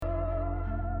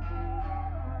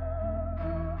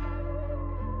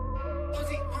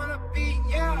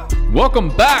Welcome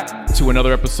back to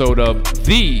another episode of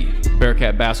the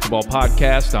Bearcat Basketball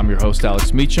Podcast. I'm your host,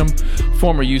 Alex Meacham,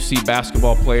 former UC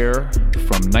basketball player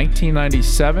from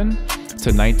 1997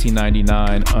 to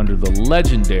 1999 under the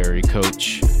legendary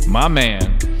coach, my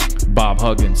man, Bob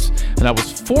Huggins. And I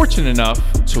was fortunate enough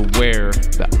to wear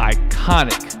the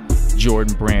iconic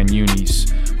Jordan Brand unis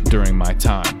during my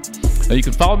time. Now, you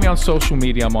can follow me on social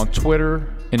media. I'm on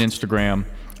Twitter and Instagram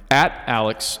at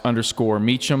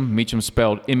Alex_Meacham. Meacham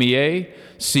spelled Meacham.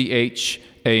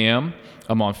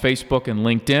 I'm on Facebook and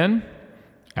LinkedIn,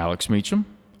 Alex Meacham.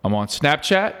 I'm on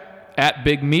Snapchat at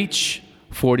Big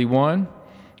Meach41,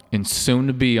 and soon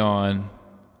to be on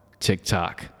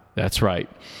TikTok. That's right.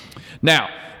 Now,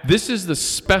 this is the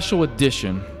special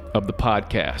edition of the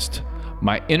podcast,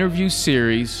 my interview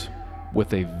series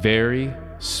with a very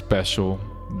special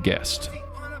guest.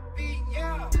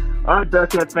 All right,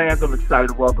 Bearcat fans, I'm excited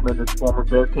to welcome in this former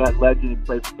Bearcat legend. He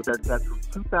played for the Bearcats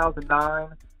from 2009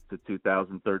 to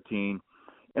 2013.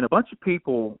 And a bunch of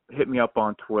people hit me up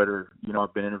on Twitter. You know,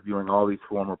 I've been interviewing all these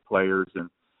former players,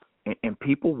 and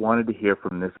people wanted to hear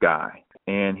from this guy.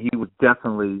 And he was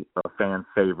definitely a fan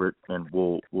favorite, and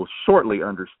we'll shortly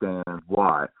understand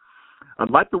why.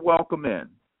 I'd like to welcome in,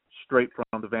 straight from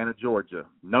Savannah, Georgia,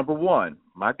 number one,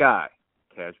 my guy,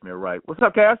 Cashmere Wright. What's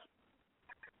up, Cash?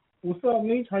 What's up,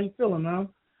 Meach? How you feeling, man?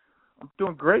 I'm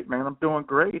doing great, man. I'm doing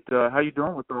great. How you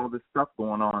doing with all this stuff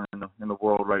going on in the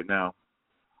world right now?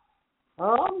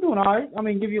 I'm doing all right. I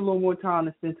mean, give you a little more time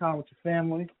to spend time with your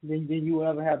family than you would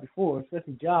ever have before,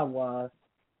 especially job-wise.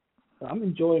 So I'm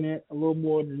enjoying it a little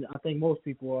more than I think most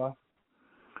people are.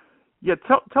 Yeah,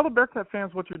 tell the Bearcat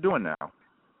fans what you're doing now.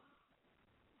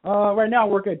 Right now I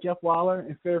work at Jeff Wyler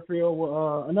in Fairfield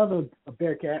with another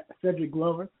Bearcat, Cedric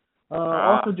Glover.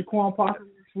 Also Jaquan Parker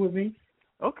with me.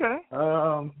 Okay.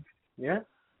 Yeah.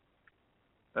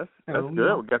 That's good. We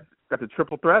got the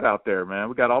triple threat out there, man.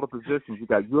 We got all the positions. You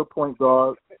got you a point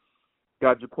guard,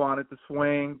 got Jaquan at the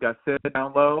swing, got Sid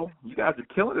down low. You guys are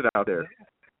killing it out there.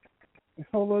 The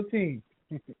whole little team.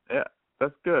 Yeah,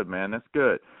 that's good, man. That's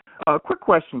good. Quick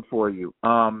question for you.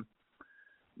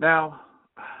 Now,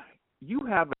 you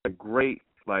have a great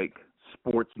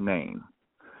sports name.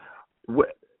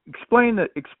 Explain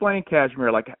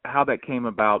Cashmere, how that came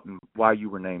about and why you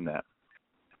were named that.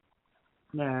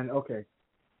 Man, okay.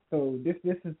 So this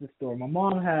is the story. My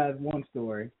mom has one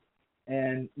story,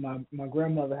 and my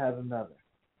grandmother has another.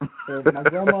 So my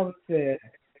grandmother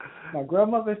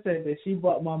said that she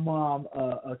bought my mom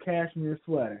a cashmere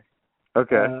sweater.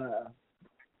 Okay.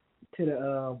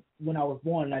 When I was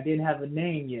born, and I didn't have a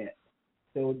name yet,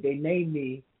 so they named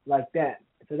me like that.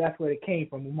 So that's where it came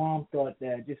from. My mom thought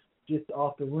that just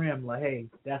off the rim, hey,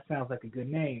 that sounds like a good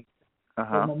name.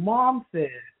 Uh-huh. So my mom said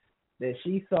that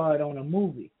she saw it on a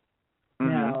movie.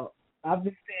 Mm-hmm. Now, I've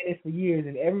been saying this for years,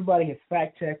 and everybody has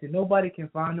fact-checked, and nobody can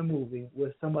find a movie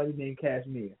with somebody named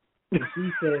Cashmere. And she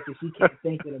says that she can't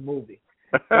think of the movie.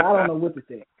 So I don't know what to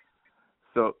think.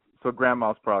 So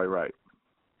Grandma's probably right.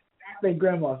 I think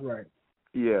Grandma's right.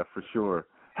 Yeah, for sure.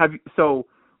 So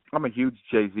I'm a huge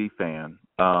Jay-Z fan,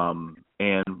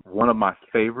 and one of my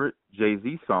favorite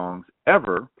Jay-Z songs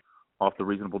ever off the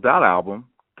Reasonable Doubt album,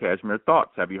 Cashmere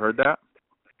Thoughts. Have you heard that?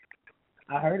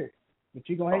 I heard it, but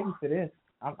you're going to hate me for this.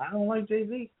 I don't like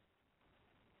Jay-Z.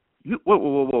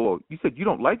 Whoa. You said you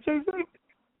don't like Jay-Z?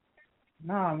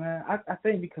 Nah, man. I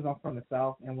think because I'm from the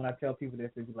South, and when I tell people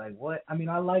this, they be like, what? I mean,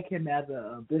 I like him as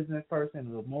a business person,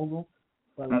 as a mogul,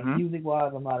 but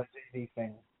music-wise, I'm not a Jay-Z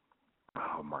fan.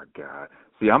 Oh my God!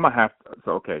 See, I'm gonna have to.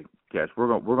 So okay, Cash, we're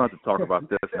gonna have to talk about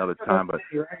this another time. But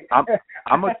I'm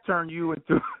gonna turn you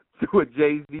into a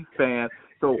Jay-Z fan.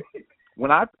 So when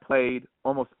I played,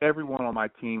 almost everyone on my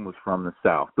team was from the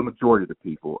South. The majority of the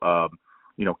people,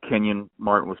 Kenyon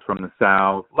Martin was from the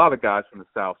South. A lot of guys from the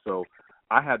South. So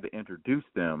I had to introduce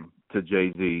them to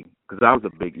Jay-Z because I was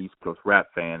a big East Coast rap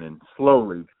fan, and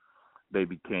slowly they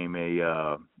became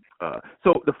a.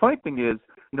 So the funny thing is,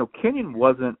 Kenyon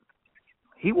wasn't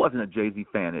a Jay-Z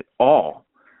fan at all.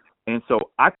 And so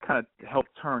I kind of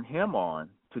helped turn him on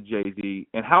to Jay-Z.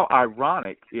 And how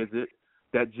ironic is it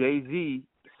that Jay-Z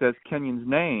says Kenyon's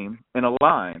name in a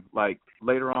line,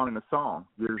 later on in the song,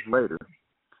 years later.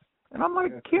 And I'm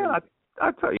like, Ken,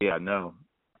 I tell you, yeah, no.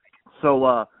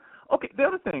 So, okay, the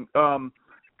other thing, and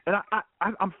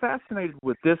I'm fascinated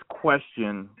with this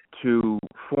question to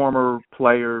former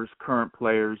players, current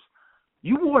players.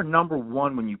 You wore number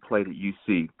one when you played at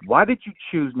UC. Why did you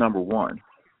choose number one?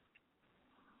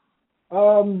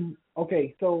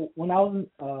 Okay, so when I was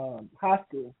in high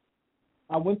school,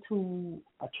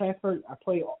 I transferred. I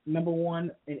played number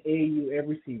one in AAU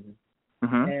every season.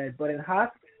 Mm-hmm. But in high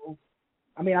school,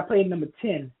 I played number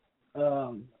 10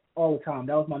 all the time.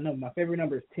 That was my number. My favorite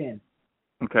number is 10.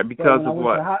 Okay, because of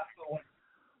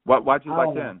what? Why'd you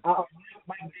like 10?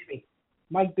 Mike Bibby.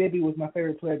 Mike Bibby was my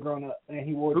favorite player growing up, and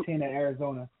he wore 10 at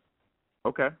Arizona.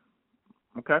 Okay.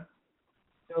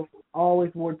 So I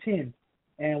always wore 10.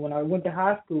 And when I went to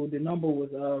high school, the number was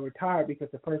retired because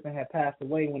the person had passed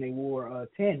away when they wore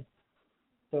 10.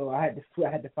 So I had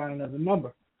to find another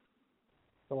number.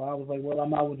 So I was like, well, I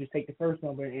might as well just take the first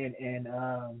number and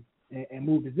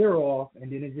move the 0 off,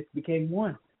 and then it just became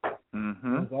 1.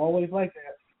 Mm-hmm. It was always like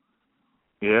that.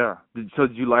 Yeah. So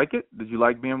did you like it? Did you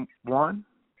like being 1?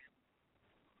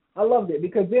 I loved it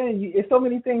because then it's so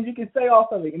many things you can say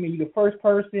off of it. I mean, you're the first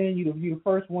person, you're the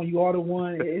first one, you are the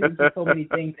one. It's just so many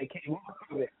things that came off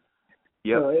of it.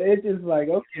 Yep. So it's just like,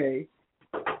 okay.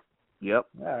 Yep.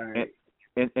 All right.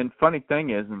 And funny thing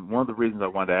is, and one of the reasons I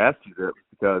wanted to ask you that was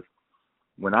because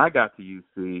when I got to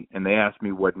UC and they asked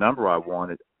me what number I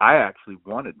wanted, I actually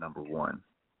wanted number 1.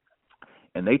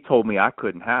 And they told me I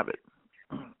couldn't have it.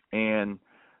 And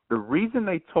the reason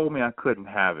they told me I couldn't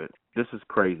have it, this is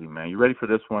crazy, man. You ready for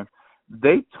this one?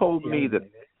 They told me that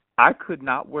I could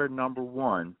not wear number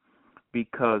 1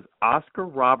 because Oscar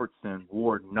Robertson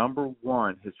wore number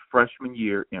 1 his freshman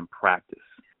year in practice.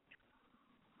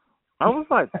 I was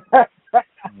like,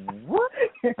 what?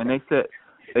 And they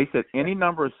said any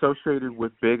number associated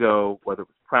with Big O, whether it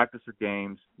was practice or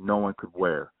games, no one could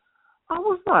wear. I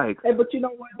was like, hey, but you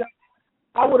know what?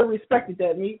 I would have respected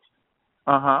that, Meach.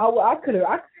 I could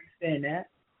understand that.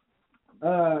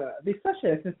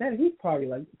 Especially at Cincinnati, he's probably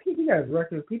like, he got a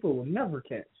record people will never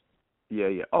catch. Yeah.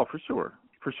 Oh, for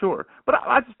sure. But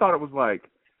I just thought it was like,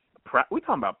 we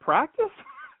talking about practice,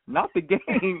 not the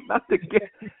game,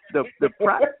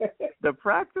 the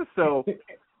practice. So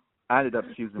I ended up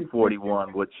choosing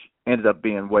 41, which ended up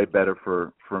being way better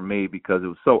for me because it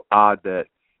was so odd that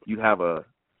you have a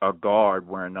guard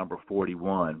wearing number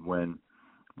 41 when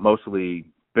mostly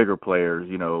bigger players,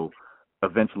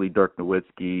 eventually Dirk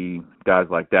Nowitzki, guys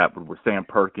like that, but with Sam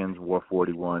Perkins wore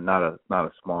 41, not a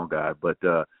small guy. But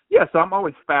so I'm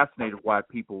always fascinated why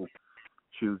people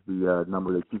choose the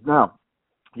number they choose. Now,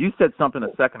 you said something a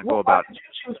second ago about. Why did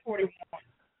you choose 41?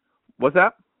 What's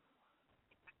that?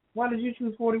 Why did you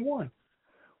choose 41?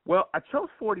 Well, I chose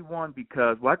 41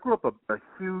 because I grew up a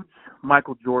huge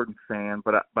Michael Jordan fan,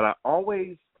 but I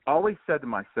always said to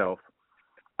myself,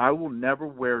 I will never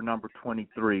wear number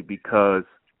 23 because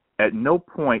at no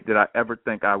point did I ever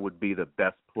think I would be the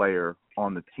best player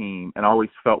on the team, and I always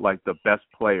felt like the best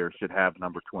player should have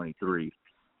number 23.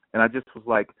 And I just was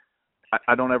like,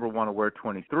 I don't ever want to wear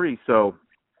 23. So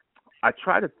I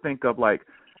try to think of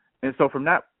and so from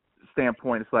that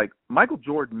standpoint, it's like Michael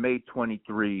Jordan made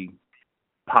 23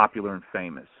 popular and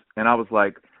famous. And I was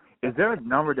like, is there a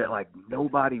number that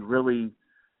nobody really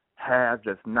has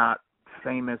that's not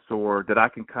famous or that I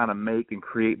can kind of make and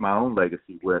create my own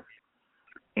legacy with?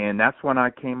 And that's when I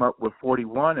came up with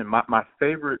 41. And my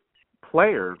favorite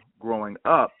player growing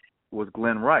up was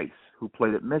Glenn Rice, who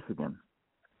played at Michigan.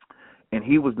 And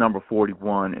he was number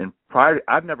 41. And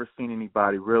I've never seen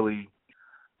anybody really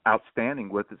outstanding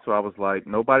with it. So I was like,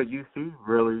 nobody at UC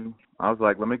really. I was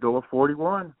like, let me go with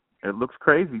 41. It looks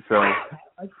crazy. So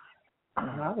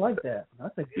I like that.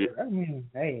 I mean,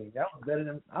 hey, that was better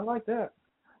than. I like that.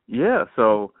 Yeah.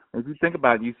 So if you think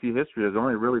about UC history, there's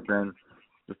only really been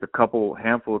just a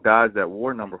handful of guys that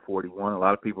wore number 41. A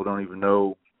lot of people don't even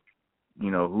know,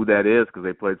 who that is because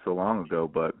they played so long ago.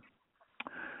 But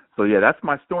so yeah, that's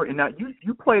my story. And now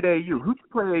you played AU. Who'd you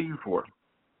play AU for?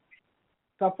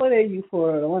 So I played AU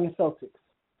for the Atlanta Celtics.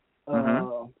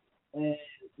 And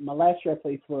my last year I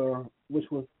played for, which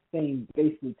was the same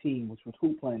basically team, which was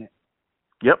Hoop Planet.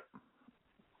 Yep.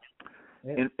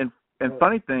 Yeah. And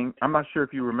funny thing, I'm not sure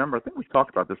if you remember. I think we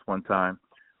talked about this one time.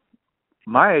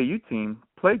 My AU team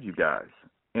played you guys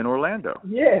in Orlando.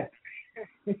 Yeah.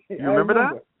 You remember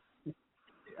that?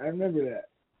 I remember that.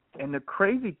 And the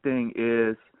crazy thing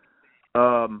is,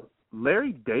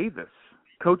 Larry Davis,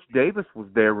 Coach Davis, was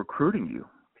there recruiting you.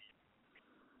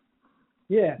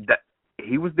 Yeah.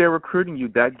 He was there recruiting you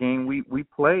that game we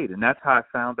played, and that's how I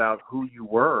found out who you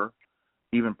were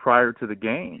even prior to the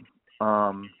game.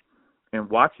 And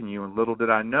watching you, and little did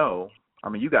I know, I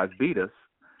mean, you guys beat us,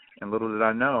 and little did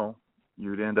I know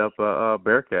you'd end up a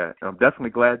Bearcat. I'm definitely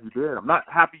glad you did. I'm not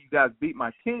happy you guys beat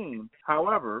my team.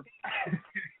 However,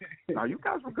 you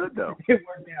guys were good, though. It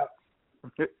worked out.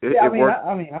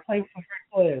 I played with some great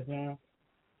players, man.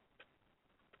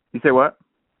 You say what?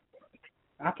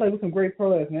 I played with some great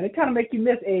players, man. It kind of make you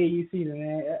miss AAU season,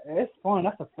 man. It's fun.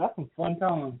 That's some fun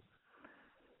times.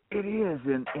 It is,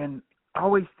 and I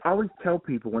always tell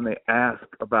people when they ask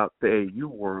about the AAU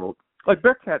world, like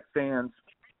Bearcat fans,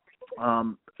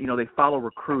 they follow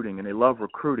recruiting and they love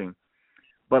recruiting,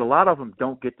 but a lot of them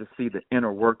don't get to see the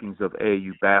inner workings of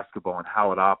AAU basketball and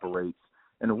how it operates.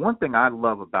 And the one thing I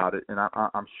love about it, and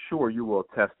I'm sure you will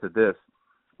attest to this,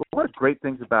 but one of the great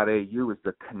things about AAU is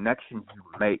the connections you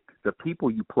make, the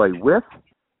people you play with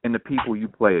and the people you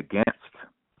play against.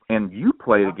 And you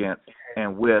played against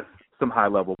and with some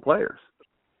high-level players.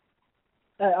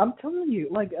 I'm telling you,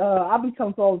 I be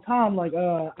telling you all the time,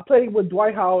 I played with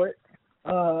Dwight Howard,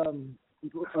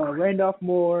 Randolph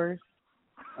Moore,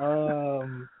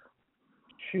 I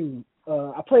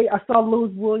saw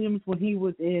Lewis Williams when he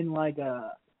was in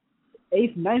 8th,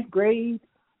 9th grade,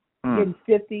 getting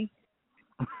 50.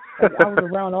 I was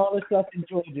around all this stuff in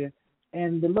Georgia,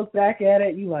 and to look back at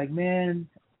it, you man,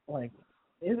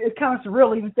 it's kind of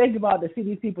surreal even thinking about to see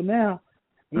these people now.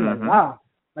 And you're wow,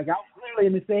 I was literally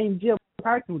in the same gym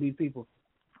practicing with these people.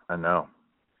 I know.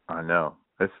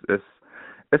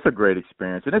 It's a great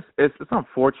experience, and it's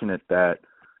unfortunate that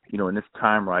in this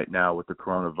time right now with the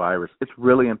coronavirus, it's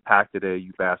really impacted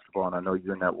AAU basketball, and I know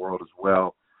you're in that world as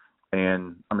well.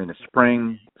 And I mean, the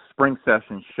spring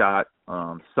session shot,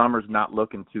 summer's not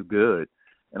looking too good,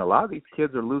 and a lot of these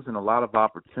kids are losing a lot of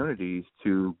opportunities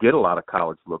to get a lot of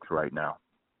college looks right now.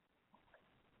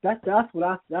 That's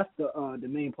the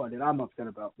main part that I'm upset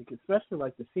about, because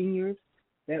especially the seniors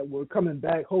that were coming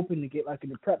back hoping to get in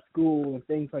the prep school and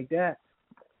things like that,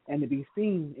 and to be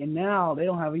seen, and now they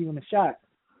don't have even a shot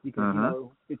because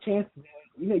the chances,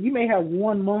 you may have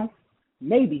 1 month,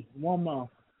 maybe 1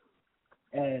 month,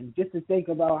 and just to think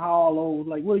about how all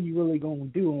those what are you really going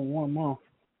to do in 1 month?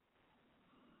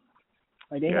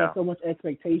 They have so much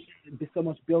expectation, there's so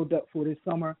much build up for this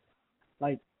summer,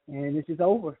 and it's just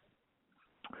over.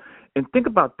 And think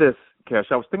about this, Cash.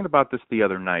 I was thinking about this the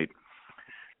other night.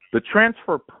 The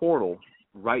transfer portal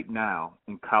right now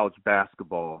in college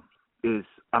basketball is,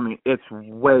 it's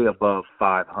way above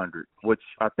 500, which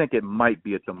I think it might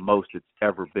be at the most it's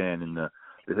ever been in the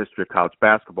history of college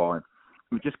basketball. And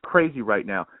it's just crazy right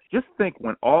now. Just think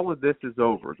when all of this is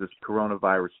over, this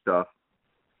coronavirus stuff,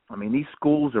 these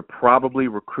schools are probably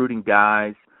recruiting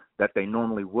guys that they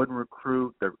normally wouldn't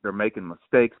recruit. They're making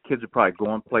mistakes. Kids are probably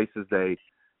going places they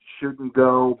shouldn't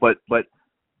go, but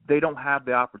they don't have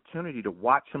the opportunity to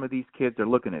watch some of these kids. They're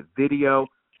looking at video.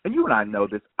 And you and I know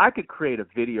this. I could create a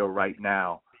video right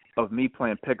now of me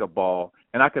playing pickup ball,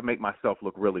 and I could make myself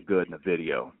look really good in the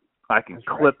video. I can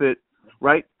clip it,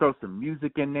 right? Throw some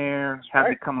music in there, have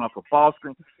it coming off a ball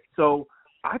screen. So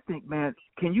I think, man,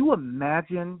 can you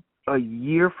imagine a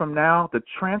year from now, the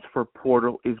transfer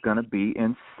portal is going to be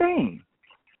insane.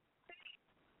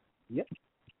 Yep.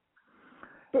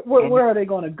 But where are they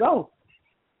going to go?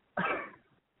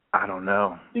 I don't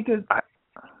know. Because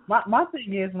my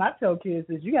thing is, when I tell kids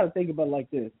is, you got to think about it like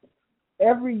this.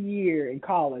 Every year in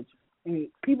college,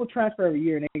 people transfer every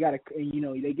year, and they got to,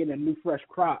 they get a new fresh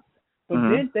crop. But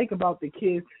then think about the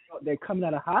kids that are coming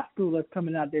out of high school that's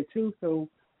coming out there too. So,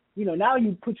 now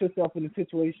you put yourself in a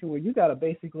situation where you got to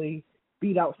basically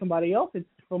beat out somebody else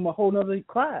from a whole other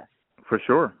class. For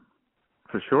sure.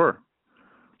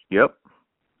 Yep.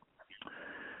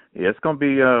 Yeah, it's going to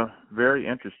be very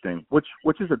interesting, which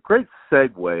is a great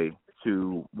segue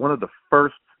to one of the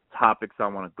first topics I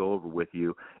want to go over with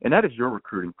you, and that is your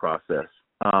recruiting process.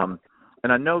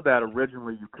 And I know that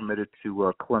originally you committed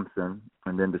to Clemson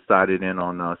and then decided in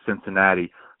on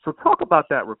Cincinnati. So talk about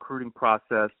that recruiting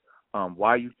process,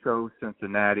 why you chose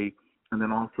Cincinnati, and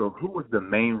then also who was the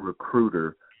main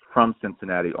recruiter from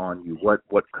Cincinnati on you?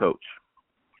 What coach?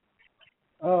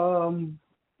 The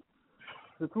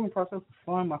recruiting process was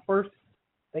fun. My first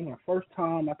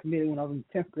time I committed when I was in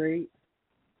 10th grade.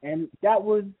 And that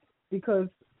was because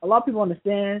a lot of people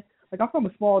understand, I'm from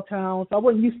a small town, so I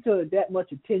wasn't used to that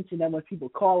much attention, that much people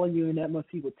calling you and that much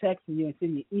people texting you and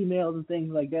sending you emails and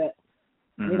things like that.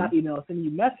 Mm-hmm. Not emails, sending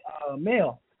you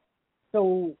mail.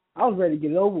 So I was ready to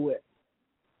get it over with.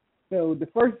 So the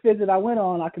first visit I went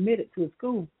on, I committed to a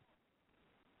school.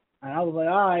 And I was like,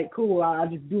 all right, cool, I'll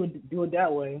just do it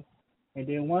that way. And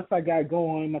then once I got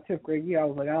going in my 10th grade year, I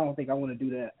was like, I don't think I want to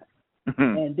do that.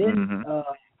 And then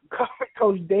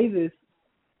Coach Davis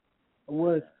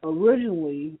was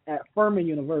originally at Furman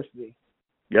University.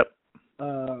 Yep.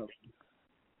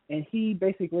 And he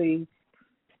basically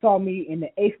saw me in the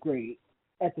 8th grade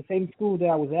at the same school that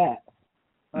I was at.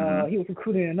 He was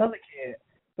recruiting another kid.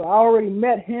 So I already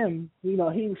met him. He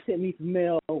sent me some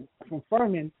mail from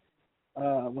Furman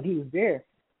when he was there.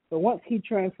 So once he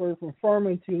transferred from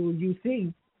Furman to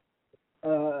UC,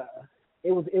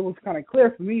 it was kind of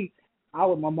clear for me.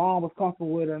 My mom was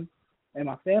comfortable with him, and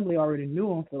my family already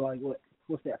knew him for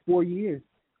 4 years.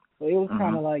 So it was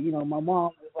kind of my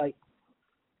mom was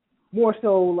more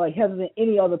so like hesitant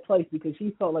any other place because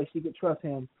she felt like she could trust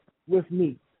him with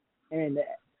me, and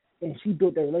she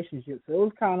built that relationship. So it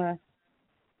was kind of,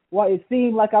 well, it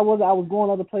seemed like I was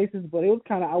going other places, but it was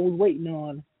kind of, I was waiting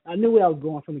on. I knew where I was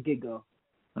going from the get go.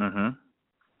 Mhm.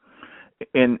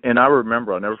 And I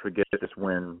remember, I'll never forget this,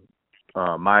 when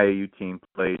my AU team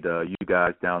played you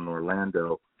guys down in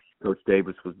Orlando. Coach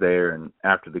Davis was there, and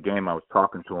after the game, I was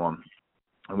talking to him,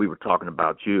 and we were talking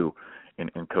about you,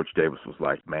 and Coach Davis was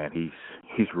like, "Man,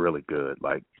 he's really good.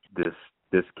 Like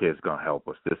this kid's gonna help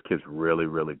us. This kid's really,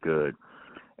 really good."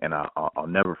 And I'll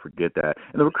never forget that.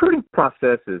 And the recruiting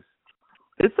process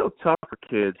it's so tough for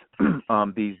kids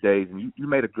these days. And you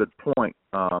made a good point,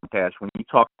 Cash, when you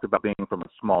talked about being from a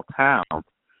small town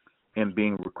and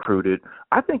being recruited.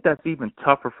 I think that's even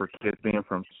tougher for kids being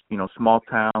from, small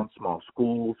towns, small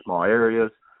schools, small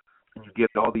areas. And you get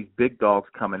all these big dogs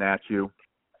coming at you.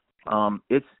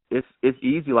 It's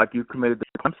easy, like you committed to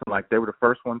Clemson, like they were the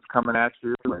first ones coming at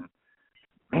you, and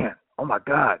man, oh my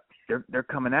God, they're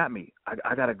coming at me.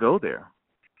 I got to go there,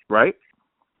 right?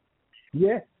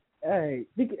 Yeah. Hey,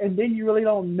 and then you really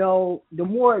don't know. The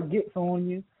more it gets on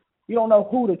you, you don't know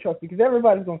who to trust because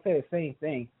everybody's gonna say the same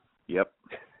thing. Yep.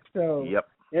 So yep.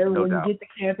 When you get to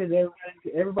campus,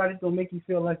 everybody's gonna make you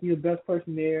feel like you're the best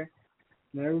person there.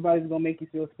 Everybody's gonna make you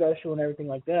feel special and everything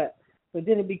like that. But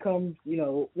then it becomes,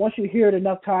 once you hear it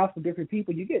enough times from different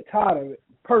people, you get tired of it.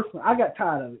 Personally, I got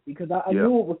tired of it because I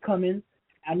knew it was coming.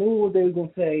 I knew what they were gonna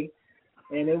say,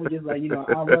 and it was just like,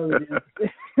 I'm really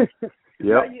just.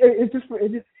 Yep. It's just to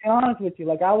be honest with you,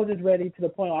 like I was just ready to the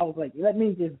point where I was like, let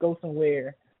me just go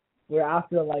somewhere where I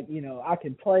feel like, I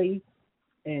can play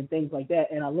and things like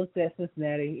that. And I looked at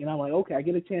Cincinnati and I'm like, okay, I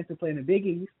get a chance to play in the Big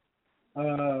East.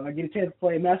 I get a chance to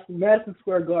play in Madison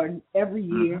Square Garden every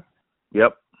year.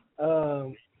 Yep.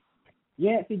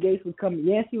 Yancey was coming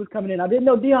in. I didn't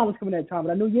know Dion was coming at the time,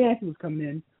 but I knew Yancey was coming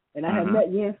in. And I had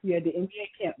met Yancey at the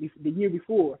NBA camp the year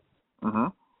before.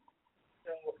 So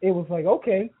it was like,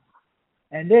 okay.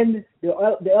 And then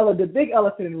the big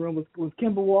elephant in the room was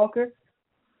Kemba Walker.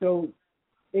 So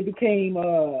it became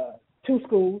two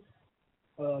schools,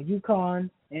 UConn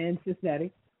and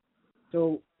Cincinnati.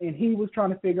 So, and he was trying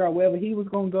to figure out wherever he was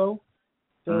going to go.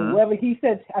 So wherever he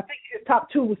said, I think his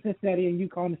top two was Cincinnati and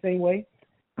UConn the same way.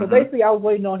 So basically I was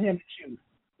waiting on him to choose.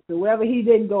 So wherever he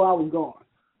didn't go, I was gone.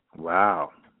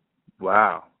 Wow.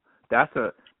 That's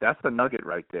a nugget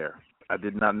right there. I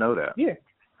did not know that. Yeah.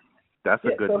 That's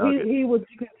a good so nugget. He was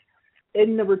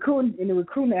in the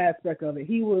recruiting aspect of it.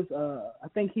 He was I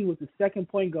think he was the second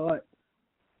point guard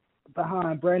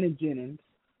behind Brandon Jennings,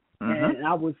 and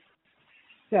I was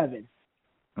 7.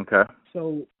 Okay.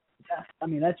 So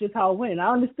that's just how it went. And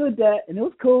I understood that, and it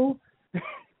was cool.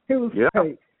 It was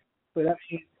great. But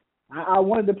I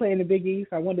wanted to play in the Big East.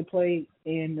 I wanted to play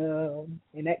in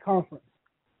that conference.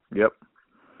 Yep.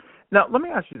 Now let me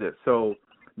ask you this. So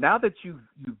now that you've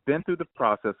been through the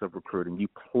process of recruiting, you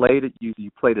played at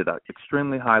an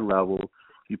extremely high level,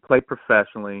 you played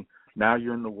professionally, now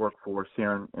you're in the workforce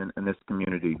here in this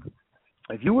community.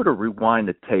 If you were to rewind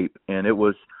the tape and it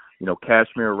was,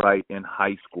 Cashmere Wright in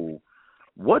high school,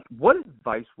 what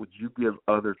advice would you give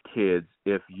other kids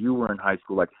if you were in high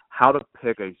school, like how to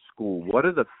pick a school? What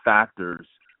are the factors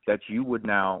that you would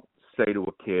now say to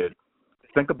a kid,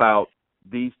 think about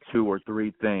these 2 or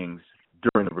 3 things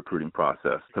during the recruiting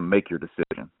process to make your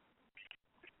decision?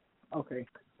 Okay.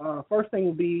 First thing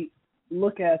would be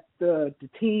look at the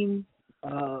team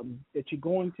that you're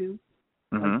going to.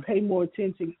 Like, pay more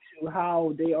attention to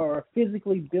how they are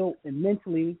physically built and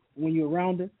mentally when you're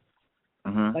around them.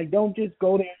 Like, don't just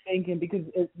go there thinking because,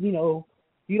 you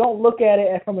don't look at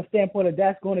it from a standpoint of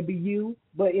that's going to be you,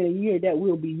 but in a year that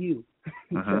will be you.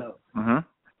 So,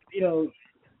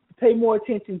 pay more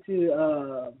attention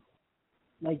to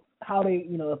like how they,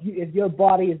 if your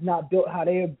body is not built how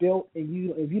they are built,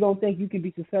 and if you don't think you can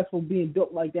be successful being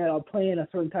built like that or playing a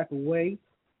certain type of way,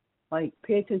 like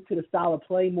pay attention to the style of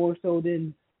play more so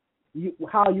than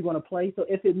how you're going to play. So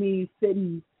if it means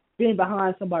being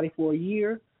behind somebody for a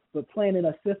year, but playing in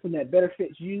a system that better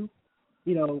fits you,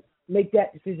 make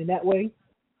that decision that way.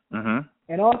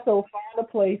 And also find a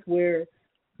place where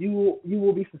you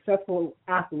will be successful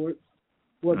afterwards,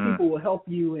 where people will help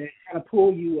you and kind of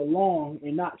pull you along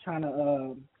and not trying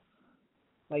to,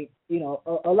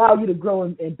 allow you to grow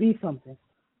and be something.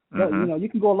 But, you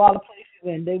can go a lot of places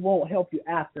and they won't help you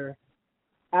after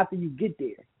you get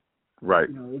there. Right.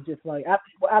 It's just like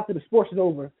after the sports is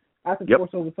over,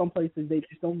 sports is over, some places they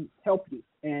just don't help you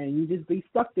and you just be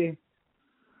stuck there.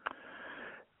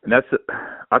 And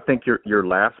I think your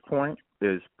last point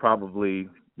is probably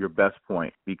your best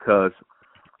point, because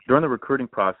during the recruiting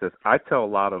process, I tell a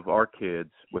lot of our kids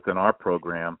within our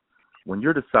program, when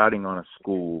you're deciding on a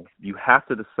school, you have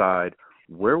to decide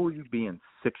where will you be in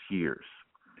 6 years.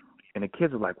 And the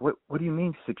kids are like, what do you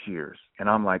mean 6 years? And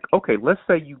I'm like, okay, let's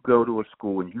say you go to a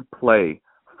school and you play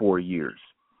 4 years.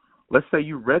 Let's say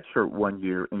you redshirt 1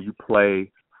 year and you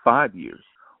play 5 years.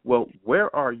 Well,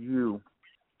 where are you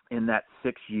in that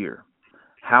 6th year?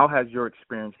 How has your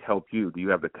experience helped you? Do you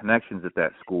have the connections at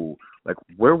that school? Like,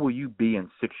 where will you be in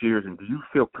 6 years? And do you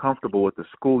feel comfortable with the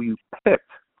school you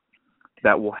picked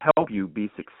that will help you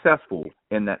be successful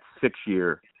in that 6th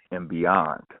year and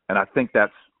beyond? And I think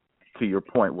that's, to your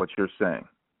point, what you're saying.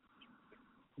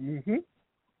 Mm-hmm.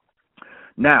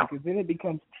 Now, because then it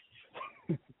becomes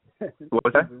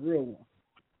what's that? a real one.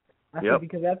 I Yep. said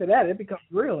because after that, it becomes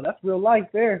real. That's real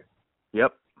life there.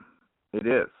 Yep, it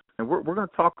is. And we're going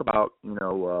to talk about,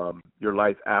 your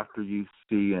life after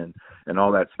UC and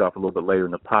all that stuff a little bit later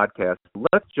in the podcast.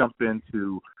 Let's jump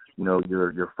into,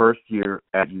 your first year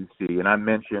at UC. And I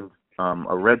mentioned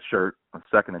a red shirt a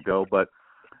second ago, but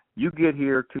you get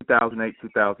here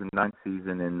 2008-2009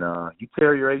 season, and you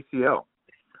tear your ACL.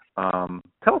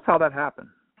 Tell us how that happened.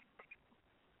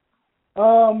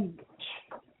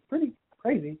 Pretty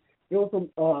crazy. It was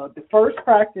the first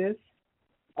practice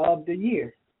of the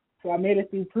year. So I made it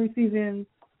through preseason,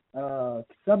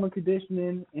 summer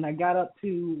conditioning, and I got up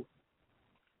to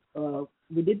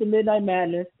we did the Midnight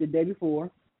Madness the day before.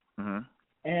 Mm-hmm.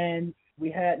 And we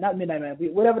had, not Midnight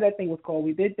Madness, whatever that thing was called,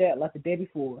 we did that like the day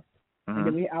before. Mm-hmm. And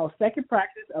then we our second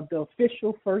practice of the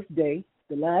official first day,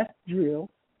 the last drill.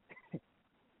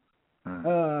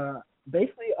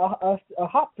 Basically a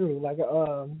hop through, like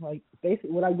basically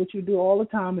what you do all the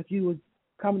time if you would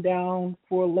come down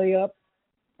for a layup,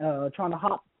 trying to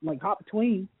hop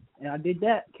between, and I did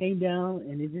that, came down,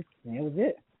 and it was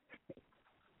it.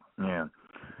 Yeah,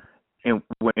 and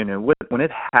when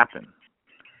it happened,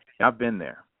 I've been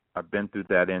there. I've been through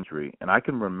that injury, and I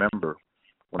can remember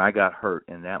when I got hurt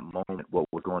in that moment what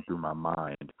was going through my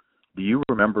mind. Do you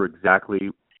remember exactly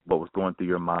what was going through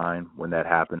your mind when that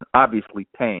happened? Obviously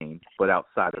pain, but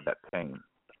outside of that pain.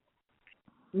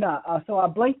 No, so I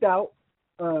blanked out,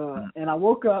 and I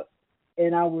woke up,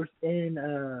 and I was in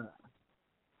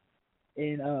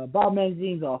Bob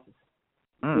Manzine's office,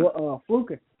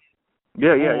 Fluker.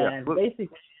 Yeah. Basically,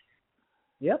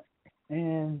 yep.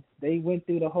 And they went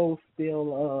through the whole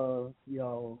spiel of,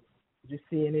 just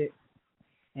seeing it,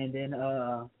 and then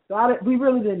we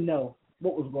really didn't know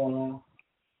what was going on,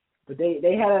 but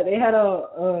they had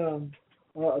a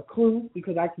clue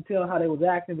because I could tell how they was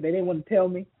acting, but they didn't want to tell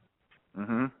me.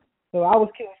 Mm-hmm. So I was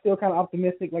still kind of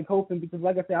optimistic, like hoping, because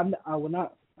like I said,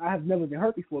 I have never been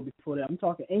hurt before that. I'm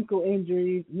talking ankle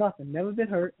injuries, nothing, never been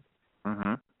hurt.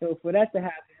 Mm-hmm. So for that to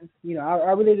happen,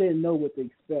 I really didn't know what to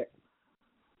expect.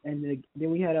 And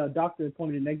then we had a doctor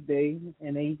appointment the next day,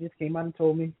 and they just came out and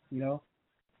told me,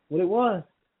 what it was.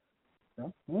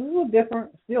 So it was a little different,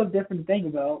 still different to think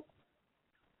about.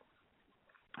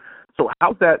 So how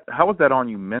was that on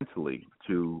you mentally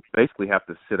to basically have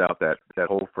to sit out that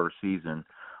whole first season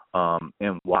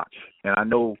and watch? And I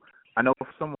know for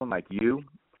someone like you,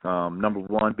 number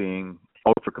one, being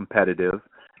ultra competitive,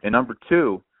 and number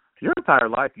two, your entire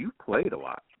life you've played a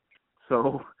lot.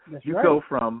 So That's you right. go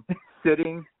from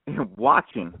sitting and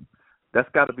watching. That's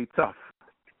got to be tough.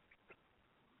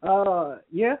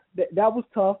 Yeah, that was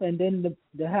tough. And then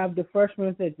to have the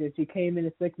freshmen that you came in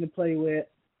expecting to play with,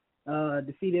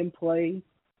 to see them play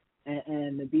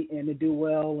and to do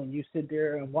well, and you sit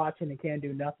there and watching and can't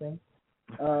do nothing.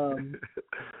 I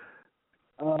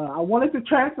wanted to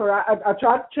transfer. I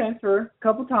tried to transfer a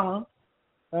couple times.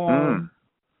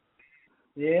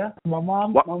 Yeah, my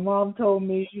mom told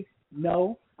me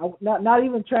no. Not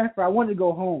even transfer. I wanted to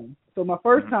go home. So my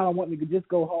first time I wanted to just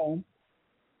go home,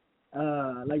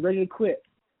 like ready to quit.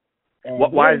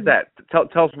 Why is that?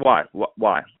 Tell us why.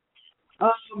 Why?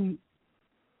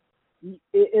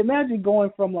 Imagine going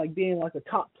from like being like a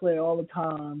top player all the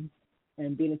time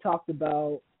and being talked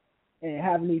about and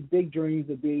having these big dreams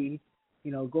of being,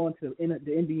 going to the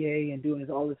NBA and doing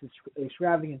all this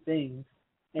extravagant things,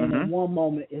 and in one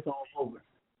moment it's all over.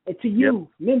 And to you,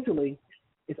 mentally,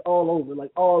 it's all over.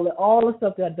 Like all the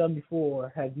stuff that I've done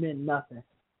before has meant nothing.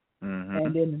 Mm-hmm.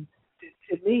 And then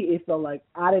to me, it felt like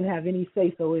I didn't have any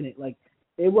say so in it. Like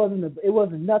it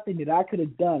wasn't nothing that I could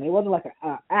have done. It wasn't like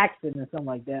an accident or something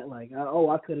like that. Like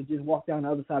I could have just walked down the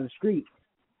other side of the street.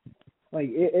 Like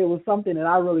it was something that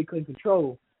I really couldn't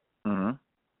control. Mm-hmm.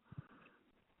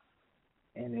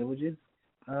 And it was just,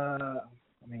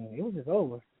 it was just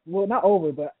over. Well, not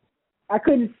over, but I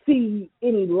couldn't see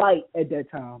any light at that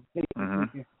time.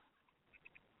 Mm-hmm.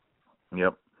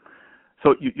 Yep.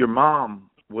 So your mom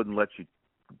wouldn't let you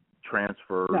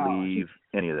transfer, leave,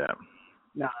 any of that.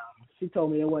 Nah, she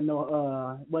told me it wasn't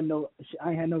no. I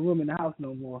ain't had no room in the house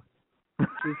no more.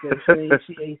 She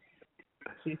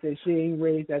said she ain't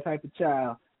raised that type of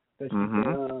child. So she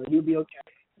said, you'll be okay,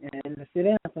 and sit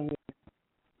down somewhere.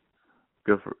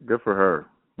 Good for her.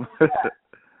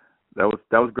 That was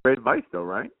great advice, though,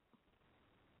 right?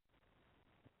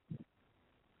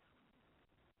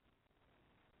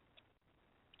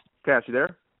 Cash, you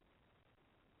there?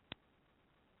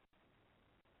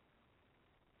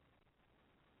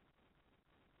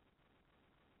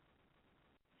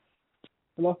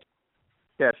 Hello?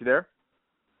 Cash, you there?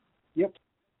 Yep.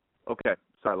 Okay.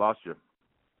 Sorry, lost you.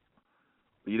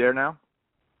 Are you there now?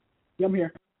 Yeah, I'm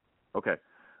here. Okay.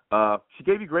 She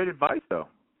gave you great advice, though.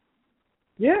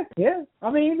 Yeah. I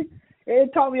mean,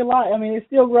 it taught me a lot. I mean, it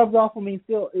still rubs off on me.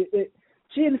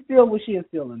 She instilled what she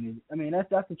instilled in me. I mean,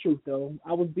 that's the truth, though.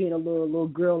 I was being a little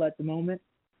girl at the moment,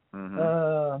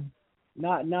 not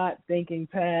thinking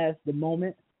past the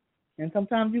moment. And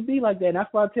sometimes you be like that. And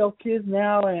that's why I tell kids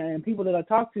now and people that I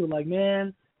talk to, like,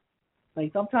 man,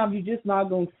 like sometimes you're just not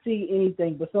gonna see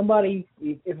anything. But somebody,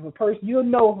 if a person, you'll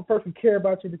know if a person care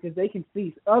about you because they can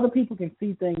see. Other people can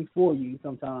see things for you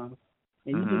sometimes,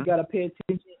 and you just gotta pay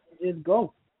attention and just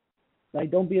go. Like,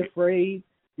 don't be afraid.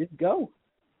 Just go.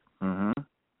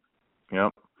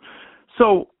 Yep.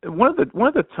 So one of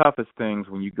the toughest things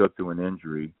when you go through an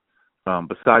injury,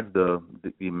 besides the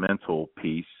mental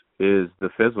piece, is the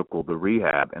physical, the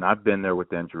rehab. And I've been there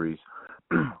with injuries.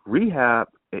 Rehab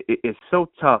is so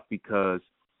tough because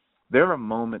there are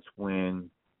moments when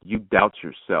you doubt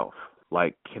yourself.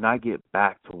 Like, can I get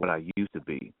back to what I used to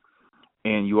be?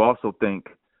 And you also think,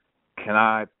 can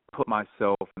I put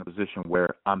myself in a position where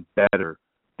I'm better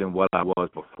than what I was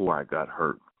before I got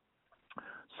hurt?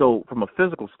 So from a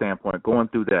physical standpoint, going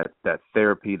through that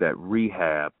therapy, that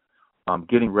rehab,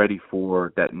 getting ready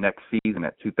for that next season,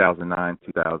 that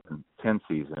 2009-2010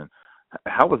 season,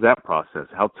 how was that process?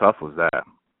 How tough was that?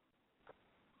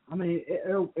 I mean,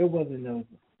 it wasn't no.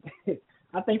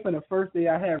 I think from the first day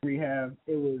I had rehab,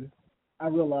 I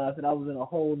realized that I was in a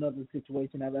whole other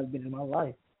situation I've ever been in my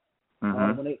life.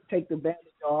 When they take the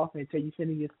bandage off and tell you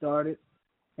finna get started,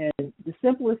 and the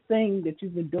simplest thing that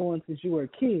you've been doing since you were a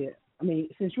kid, I mean,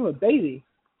 since you were a baby,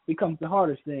 becomes the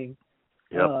hardest thing.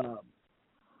 Yep.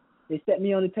 They set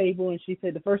me on the table, and she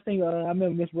said, the first thing I remember,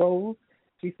 Miss Rose,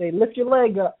 she said, lift your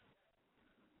leg up.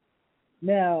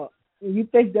 Now, you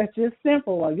think that's just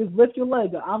simple, like just lift your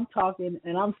leg up. I'm talking,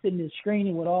 and I'm sitting there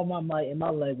screaming with all my might, and my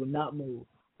leg would not move.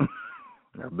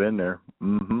 I've been there.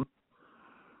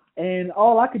 And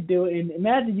all I could do, and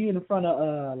imagine you in front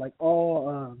of like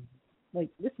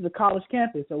this is a college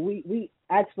campus, so we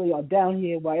actually are down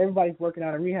here while everybody's working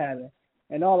out and rehabbing,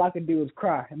 and all I could do is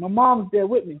cry. And my mom's there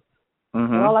with me,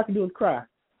 and all I can do is cry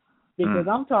because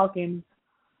I'm talking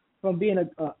from being an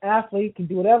athlete, can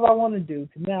do whatever I want to do,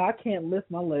 to now I can't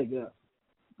lift my leg up.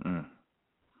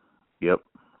 Yep.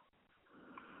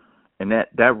 And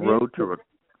that road to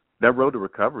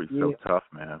recovery is so tough,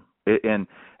 man. And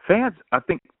fans, I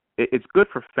think it's good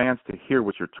for fans to hear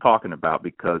what you're talking about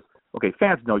because, okay,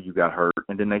 fans know you got hurt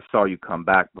and then they saw you come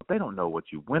back, but they don't know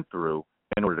what you went through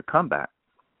in order to come back.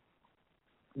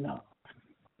 No.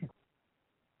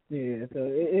 Yeah,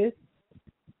 so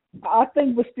I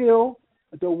think, but still,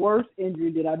 the worst injury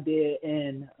that I did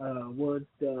was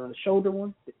the shoulder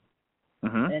one,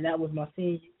 and that was my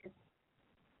senior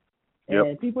year.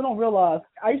 And people don't realize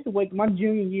I used to wake my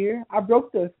junior year. I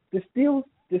broke the Steel's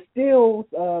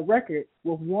record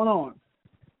with one arm,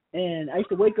 and I used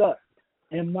to wake up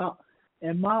and my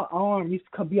arm used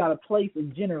to be out of place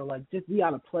in general, like just be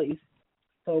out of place.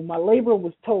 So my labor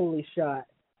was totally shot,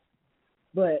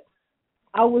 but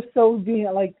I was so being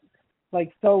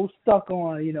like so stuck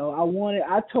on,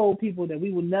 I told people that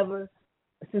we would never,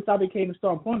 since I became a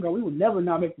starting point guard, we would never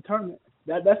not make the tournament.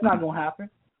 That's not gonna happen.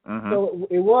 So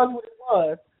it was what it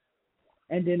was,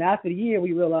 and then after the year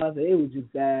we realized that it was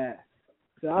just bad.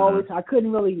 So I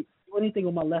couldn't really do anything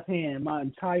with my left hand my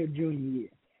entire junior year.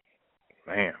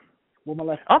 Man, with my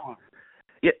left arm.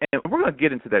 Yeah, and we're gonna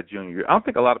get into that junior year. I don't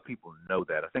think a lot of people know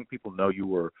that. I think people know you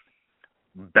were,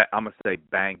 I'm gonna say,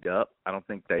 banged up. I don't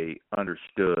think they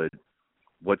understood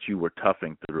what you were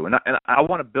toughing through, and I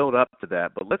want to build up to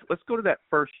that. But let's go to that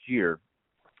first year,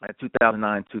 that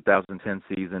 2009-2010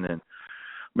 season, and I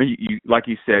mean, you like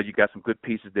you said, you got some good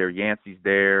pieces there. Yancey's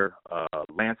there,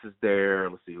 Lance is there.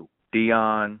 Let's see,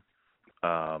 Deonte's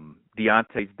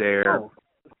there. Oh.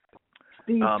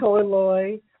 Steve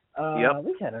Toyloy. Yep.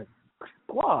 We had a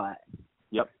squad.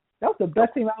 Yep. That was the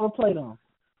best team I ever played on.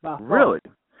 Really?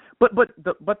 But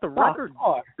the record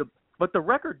but the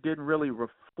record didn't really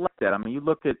reflect that. I mean, you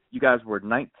guys were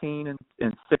 19 and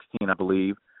 16, I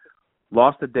believe,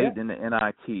 lost a date in the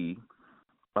NIT.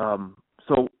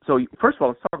 So first of all,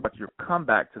 let's talk about your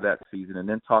comeback to that season, and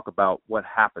then talk about what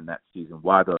happened that season.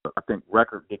 Why I think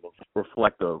record didn't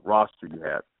reflect the roster you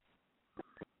had.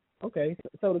 Okay,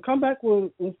 so the comeback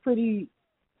was pretty.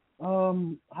 How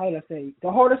did I say?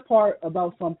 The hardest part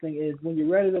about something is when you're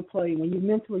ready to play, when you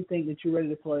mentally think that you're ready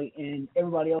to play, and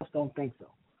everybody else don't think so.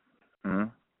 Mm-hmm.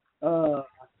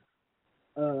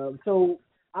 So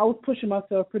I was pushing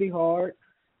myself pretty hard,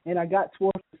 and I got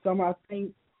towards the summer. I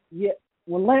think,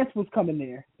 when Lance was coming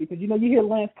there, because you hear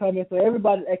Lance coming, so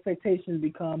everybody's expectations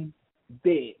become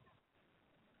big,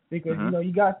 because you're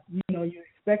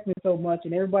expecting so much,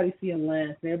 and everybody's seeing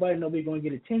Lance, and everybody knows they're going to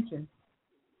get attention.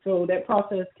 So that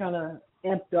process kind of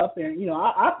amped up, and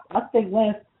I think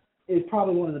Lance is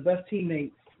probably one of the best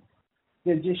teammates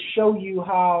that just show you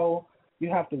how you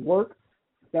have to work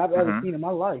that I've ever seen in my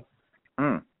life.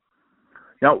 Mm.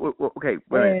 Now, okay,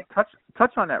 wait a minute.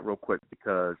 Touch on that real quick,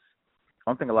 because I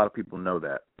don't think a lot of people know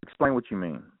that. Explain what you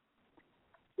mean.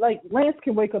 Like, Lance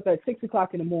can wake up at 6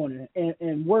 o'clock in the morning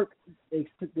and work the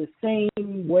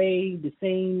same way, the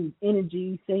same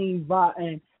energy, same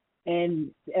vibe,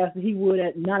 and as he would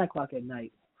at 9 o'clock at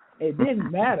night. It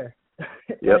didn't matter.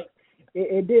 Yep.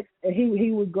 It did.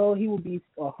 He would go. He would be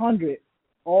 100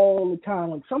 all the time.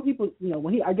 Like, some people,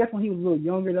 when he was a little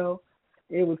younger though,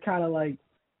 it was kind of like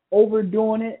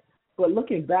overdoing it. But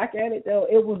looking back at it though,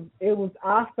 it was.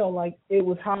 I felt like it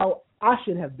was how I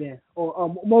should have been,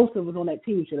 or most of us on that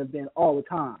team should have been all the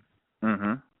time.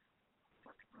 Mm-hmm.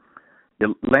 Yeah,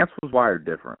 Lance was wired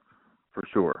different, for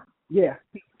sure. Yeah.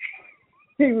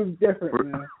 He was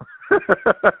different, man.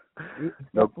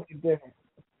 Different.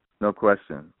 No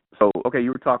question. So, okay,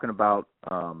 you were talking about,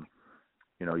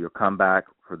 your comeback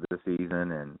for this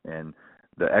season and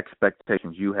the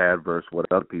expectations you had versus what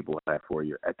other people had for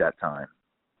you at that time.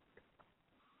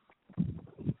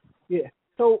 Yeah.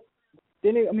 So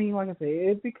then, like I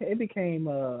said, it became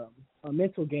a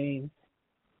mental game,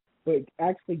 but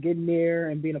actually getting there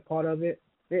and being a part of it,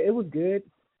 it was good.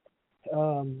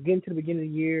 Getting to the beginning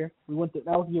of the year, that was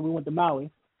the year we went to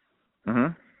Maui.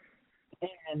 Mm-hmm.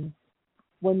 And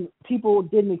when people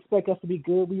didn't expect us to be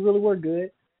good, we really were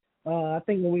good. I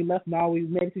think when we left Maui, we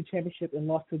made it to the championship and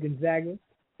lost to Gonzaga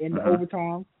in the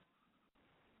overtime.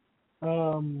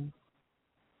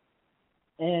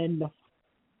 And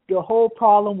the whole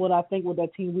problem with that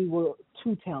team, we were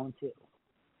too talented,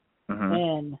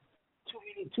 and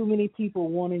too many people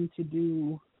wanting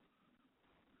to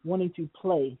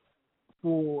play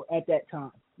for at that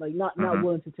time, like not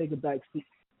willing to take a back seat.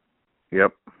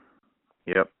 Yep.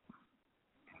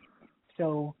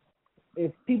 So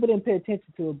if people didn't pay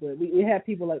attention to it, but we had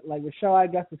people like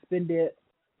Rashad got suspended,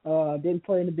 didn't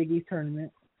play in the Big East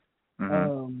tournament.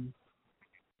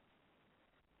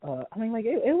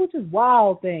 It was just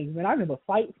wild things, man. I remember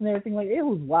fights and everything. Like, it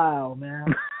was wild,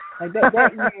 man. Like that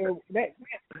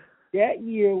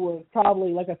year was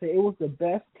probably, like I said, it was the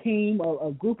best team,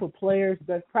 a group of players,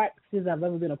 best practices I've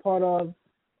ever been a part of.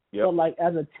 Yep. But like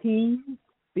as a team,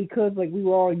 because like we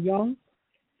were all young,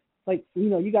 like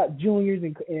you got juniors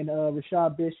and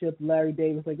Rashad Bishop, Larry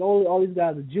Davis, like all these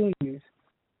guys are juniors,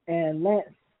 and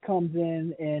Lance comes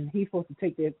in and he's supposed to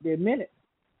take their minutes,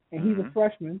 and he's a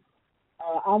freshman.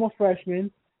 I'm a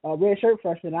freshman, red shirt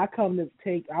freshman. I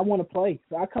want to play.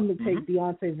 So I come to take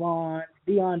Deontay Vaughn,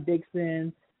 Deion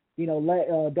Dixon,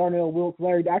 Darnell Wilkes,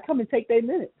 Larry. I come to take their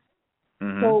minutes.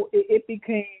 So it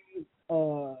became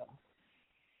a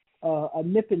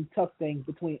nip and tuck thing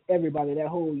between everybody that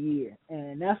whole year.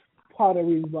 And that's part of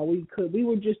the reason why we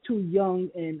were just too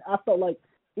young. And I felt like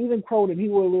even Croden, he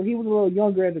was a little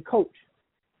younger as a coach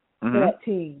for that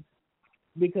team,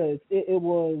 because it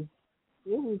was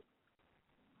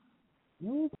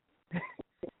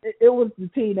the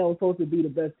team that was supposed to be the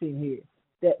best team here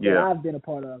that I've been a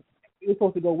part of. It was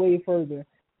supposed to go way further than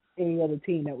any other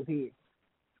team that was here.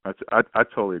 I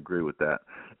totally agree with that.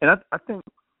 And I think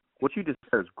what you just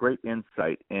said is great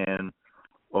insight. And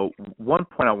one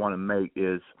point I want to make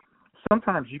is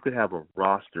sometimes you could have a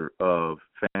roster of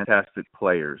fantastic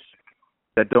players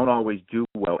that don't always do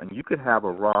well, and you could have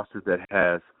a roster that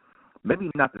has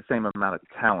maybe not the same amount of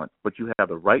talent, but you have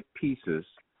the right pieces,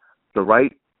 the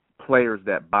right players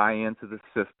that buy into the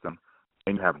system,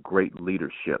 and you have great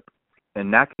leadership.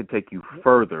 And that can take you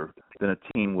further than a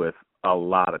team with a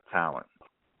lot of talent.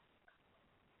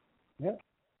 Yeah,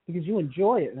 because you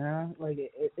enjoy it, man. Like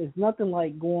it's nothing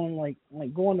like going to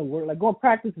work. Like going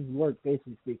practice is work,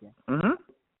 basically speaking.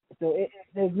 So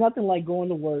there's nothing like going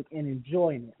to work and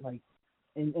enjoying it, like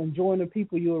and enjoying the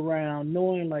people you're around,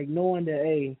 knowing that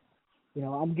hey,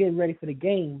 I'm getting ready for the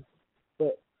game,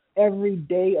 but every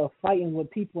day of fighting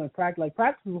with people in practice, like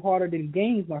practice was harder than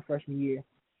games my freshman year.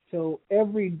 So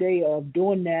every day of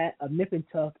doing that, of nipping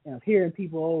tuck, and of hearing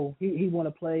people, oh, he want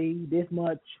to play this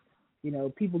much,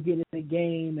 people get in the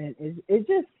game, and it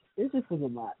just was a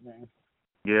lot, man.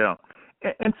 Yeah,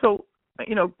 and so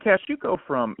Cash,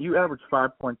 you averaged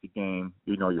 5 points a game,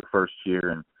 your first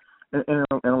year, and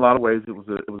in a lot of ways it was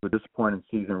a disappointing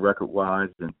season record wise,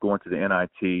 and going to the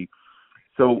NIT.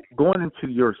 So going into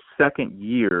your second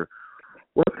year,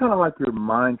 what's kind of like your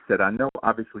mindset? I know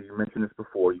obviously you mentioned this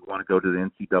before. You want to go to the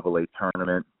NCAA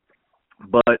tournament,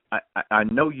 but I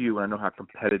know you, and I know how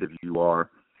competitive you are.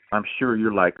 I'm sure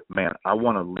you're like, man, I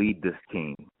want to lead this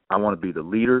team. I want to be the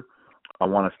leader. I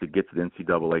want us to get to the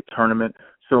NCAA tournament.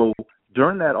 So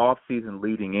during that off season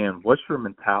leading in, what's your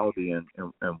mentality and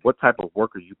what type of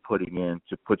work are you putting in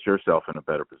to put yourself in a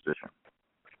better position?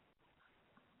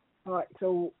 All right,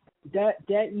 so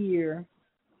that year,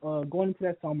 going into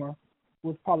that summer,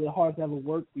 was probably the hardest I ever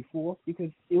worked before because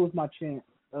it was my chance.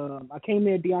 I came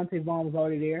in, Deontay Vaughn was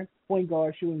already there, point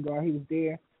guard, shooting guard, he was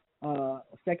there.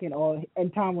 Second all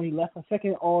time when he left, a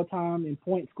second all time in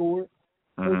points scored,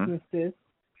 first and assists.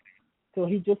 So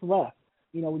he just left.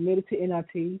 We made it to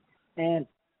NIT, and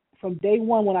from day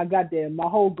one when I got there, my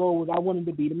whole goal was I wanted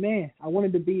to be the man. I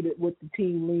wanted to be what the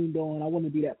team leaned on. I wanted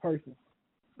to be that person.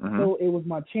 So it was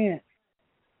my chance.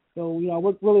 So, I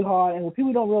worked really hard, and what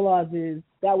people don't realize is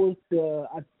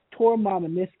I tore my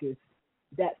meniscus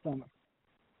that summer.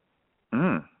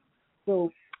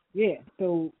 So,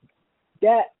 so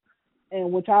that,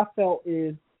 and which I felt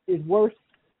is worse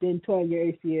than tearing your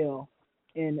ACL,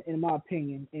 in my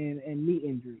opinion, and knee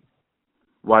injuries.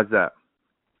 Why is that?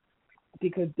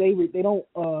 Because they don't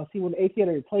see when the ACL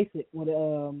they replace it with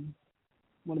the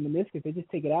meniscus, they just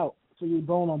take it out, so you're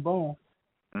bone on bone.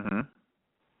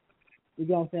 You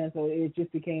know what I'm saying? So it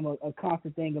just became a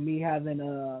constant thing of me having.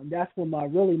 That's when my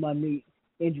knee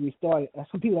injury started.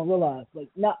 That's what people don't realize. Like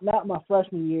not my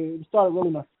freshman year. It started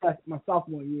really my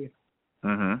sophomore year.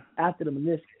 After the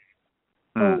meniscus.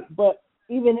 So, but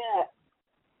even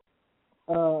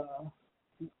that,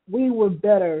 we were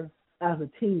better as a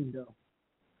team,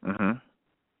 though.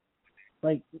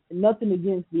 Like nothing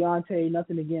against Deontay,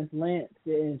 nothing against Lance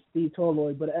and Steve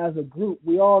Toloy, but as a group,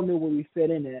 we all knew where we fit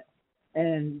in at.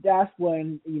 And that's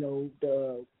when,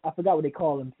 I forgot what they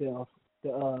call themselves,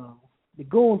 the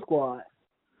Goon Squad,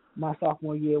 my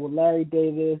sophomore year with Larry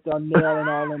Davis, Darnell, and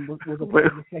all them was a part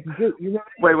of the second group. You know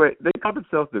what I mean? Wait, they called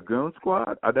themselves the Goon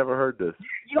Squad? I never heard this.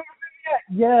 You don't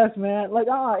remember that? Yes, man. Like,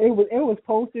 it was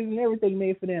posters and everything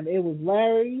made for them. It was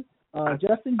Larry,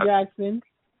 Justin Jackson.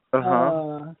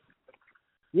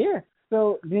 Yeah.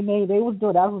 So then they was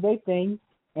doing, that was their thing.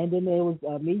 And then there was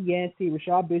me, Yancey,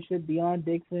 Rashad Bishop, Deion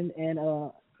Dixon, and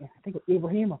I think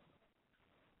Ibrahima.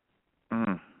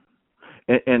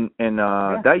 And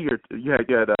that year you had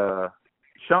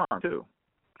Sean too,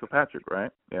 so Patrick,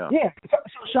 right? Yeah. Yeah. So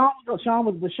Sean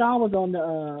was on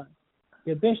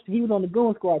the bench. He was on the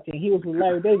Goon Squad team. He was with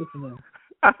Larry Davis and them.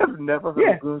 I have never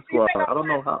heard of Goon Squad. I don't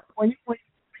know how. When you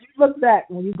look back,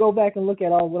 when you go back and look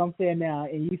at all what I'm saying now,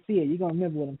 and you see it, you're gonna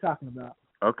remember what I'm talking about.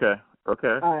 Okay. All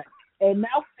right. And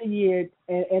that was the year,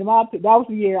 that was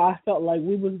the year I felt like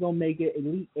we was gonna make it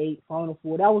Elite 8, Final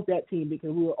Four. That was that team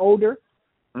because we were older.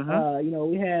 We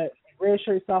had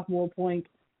redshirt sophomore point,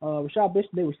 Rashad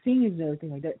Bishop. They were seniors and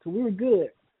everything like that, so we were good.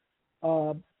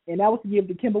 And that was the year of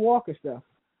the Kemba Walker stuff.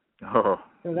 So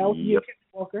that was the year of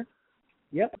Kemba Walker.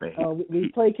 Yep. We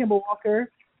played Kemba Walker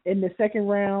in the second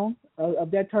round of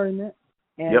that tournament,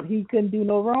 and he couldn't do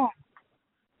no wrong.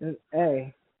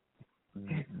 Hey.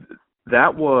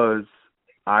 That was,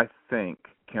 I think,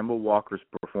 Kemba Walker's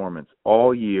performance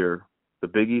all year. The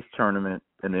Big East tournament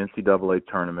and the NCAA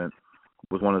tournament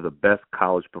was one of the best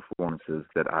college performances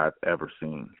that I've ever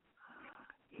seen.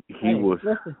 He went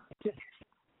to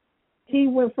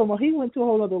a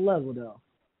whole other level though.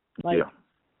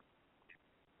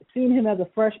 Seeing him as a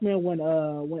freshman when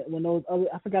those other,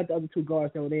 I forgot the other two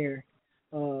guards that were there,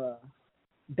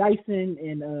 Dyson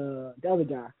and the other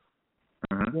guy,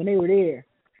 when they were there.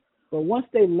 But once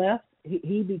they left,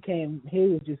 he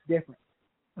was just different.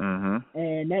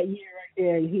 And that year right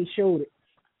there, he showed it.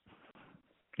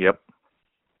 Yep.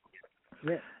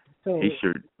 Yeah. So he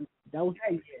sure. That was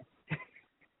that year.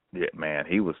 Yeah, man,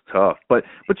 he was tough. But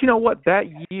you know what? That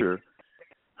year,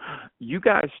 you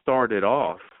guys started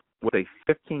off with a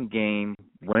 15-game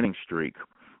winning streak.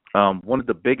 One of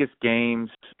the biggest games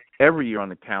every year on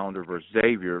the calendar versus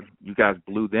Xavier. You guys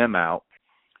blew them out.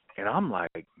 And I'm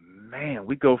like, man,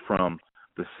 we go from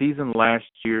the season last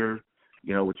year,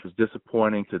 which was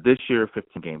disappointing, to this year,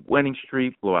 15-game winning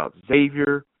streak, blow out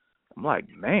Xavier. I'm like,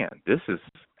 man, this is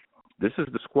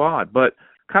the squad. But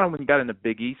kind of when you got in the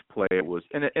Big East play, it was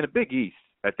and the Big East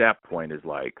at that point is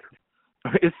like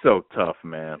it's so tough,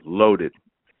 man, loaded.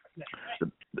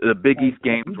 The Big East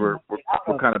games were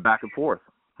kind of back and forth.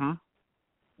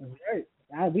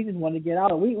 Right. We just wanted to get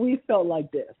out. We felt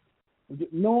like this.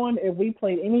 Knowing if we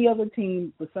played any other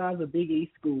team besides a Big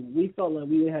East school, we felt like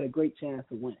we had a great chance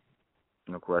to win.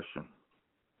 No question.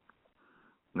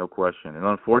 And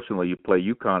unfortunately, you play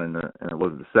UConn in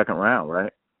the second round,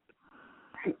 right?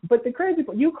 But the crazy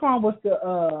part, UConn was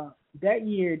that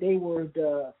year they were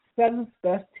the 7th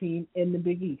best team in the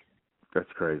Big East. That's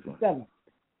crazy. 7th.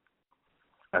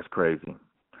 That's crazy.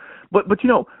 But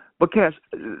Cash,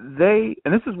 and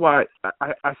this is why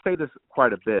I say this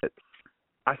quite a bit.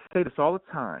 I say this all the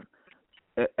time.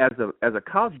 As a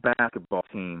college basketball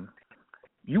team,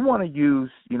 you want to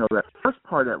use, that first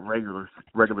part of that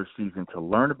regular season to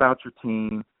learn about your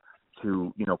team,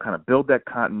 to, kind of build that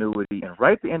continuity. And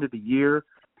right at the end of the year,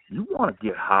 you want to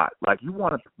get hot. Like, you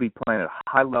want to be playing at a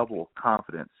high level of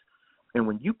confidence. And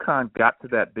when UConn got to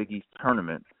that Big East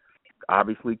tournament,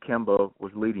 obviously Kemba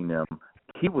was leading them.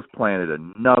 He was playing at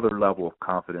another level of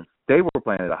confidence. They were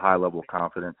playing at a high level of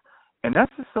confidence. And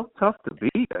that's just so tough to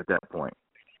beat at that point.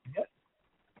 Yep.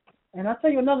 And I'll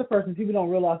tell you another person people don't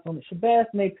realize on it. Shabazz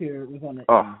Napier was on it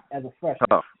as a freshman.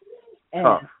 Tough. And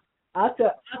I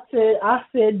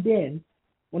said then,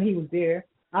 when he was there,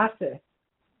 I said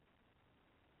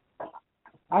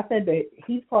that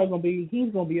he's probably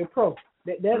gonna be a pro.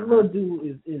 That little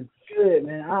dude is good,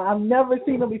 man. I've never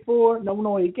seen him before. Don't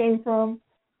know where he came from.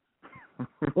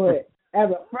 But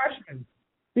as a freshman,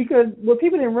 because what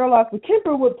people didn't realize, but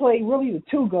Kemper would play really the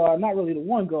 2 guard, not really the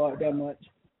 1 guard that much.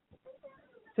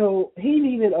 So he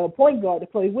needed a point guard to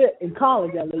play with in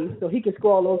college at least, so he could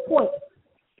score all those points.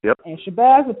 Yep. And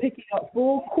Shabazz would pick him up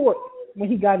full court when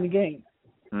he got in the game.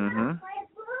 Mhm.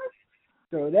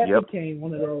 So that became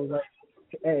one of those.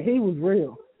 He was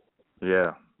real.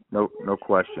 Yeah. No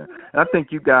question. And I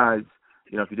think you guys,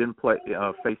 if you didn't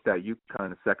face that UConn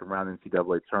in the second round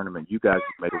NCAA tournament, you guys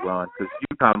made a run because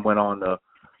UConn went on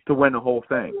to win the whole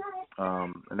thing,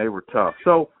 and they were tough.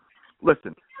 So,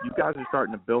 listen, you guys are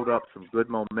starting to build up some good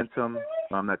momentum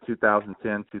on that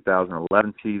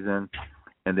 2010-2011 season,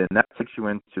 and then that takes you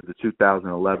into the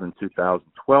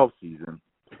 2011-2012 season.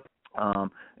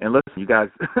 And listen, you guys,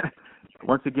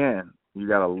 once again, you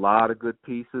got a lot of good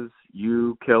pieces.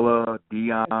 You, Killa,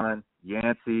 Dion,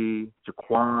 Yancey,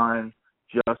 Jaquan,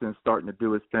 Justin starting to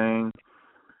do his thing.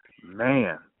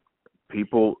 Man,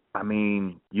 people,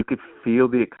 you could feel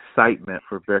the excitement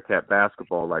for Bearcat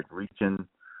basketball, like reaching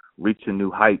new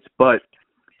heights. But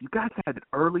you guys had an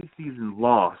early season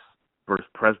loss versus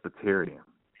Presbyterian.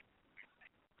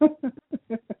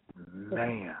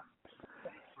 Man,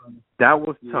 that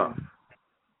was tough.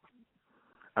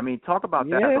 Talk about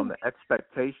that on the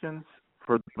expectations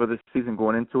for the season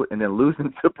going into it, and then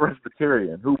losing to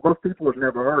Presbyterian, who most people have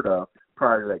never heard of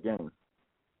prior to that game.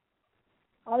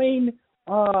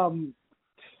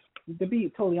 To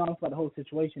be totally honest about the whole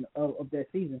situation of that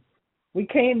season, we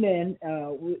came in,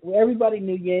 everybody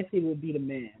knew Yancey would be the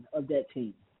man of that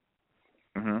team.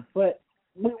 Mm-hmm. But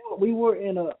we were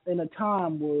in a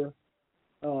time where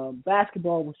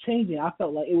basketball was changing. I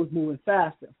felt like it was moving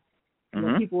faster.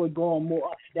 Mm-hmm. People were going more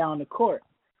up and down the court.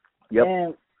 Yep.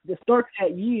 And the start of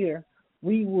that year,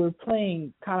 we were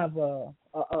playing kind of a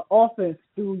offense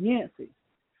through Yancey.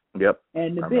 Yep.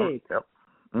 And the big. Yep.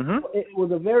 Mm-hmm. It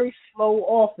was a very slow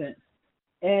offense,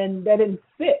 and that didn't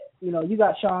fit. You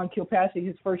got Sean Kilpatrick,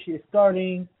 his second year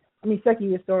starting.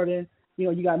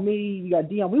 You got me, you got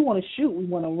Dion. We want to shoot. We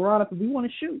want to run up, and we want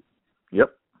to shoot.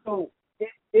 Yep. So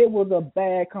it was a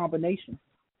bad combination.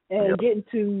 And getting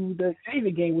to the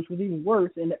David game, which was even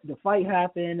worse, and the fight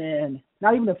happened, and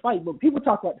not even the fight, but people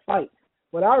talk about the fight.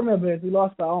 What I remember is we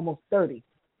lost by almost 30.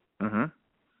 Mm-hmm.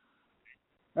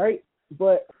 Right?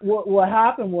 But what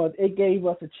happened was it gave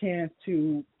us a chance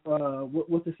to,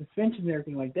 with the suspension and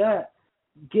everything like that,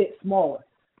 get smaller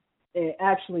and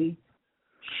actually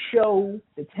show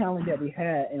the talent that we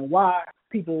had and why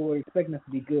people were expecting us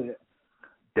to be good.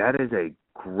 That is a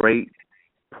great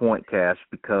point, Cash,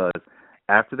 because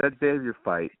after that Xavier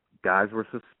fight, guys were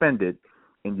suspended,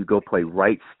 and you go play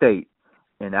Wright State,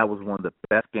 and that was one of the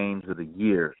best games of the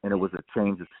year, and it was a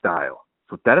change of style.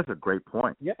 So that is a great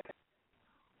point. Yeah.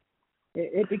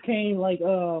 It became like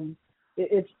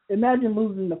it's imagine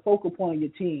losing the focal point of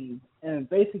your team, and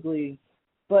basically,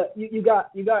 but you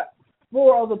got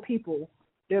 4 other people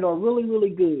that are really, really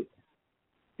good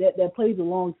that plays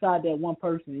alongside that one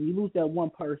person, and you lose that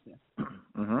one person.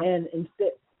 Mm-hmm. And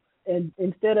and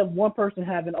instead of one person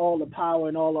having all the power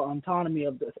and all the autonomy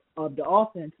of the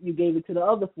offense, you gave it to the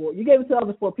other four. You gave it to the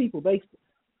other four people, basically.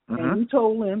 And you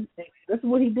told him, this is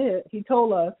what he did. He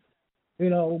told us,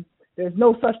 there's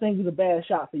no such thing as a bad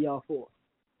shot for y'all four.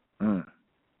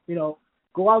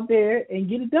 Go out there and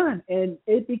get it done. And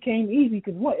it became easy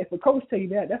because if a coach tell you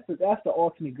that, that's the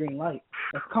ultimate green light.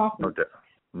 That's confidence.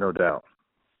 No doubt.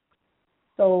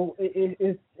 So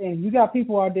it's and you got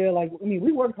people out there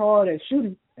we worked hard at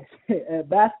shooting at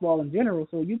basketball in general.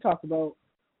 So you talked about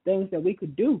things that we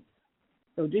could do.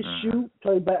 So just shoot,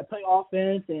 play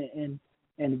offense,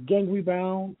 and gang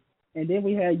rebound. And then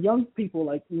we had young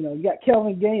people you got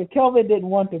Kelvin Gaines. Kelvin didn't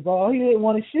want the ball; he didn't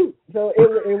want to shoot. So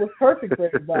it was perfect for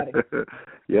everybody.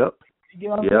 Yep. You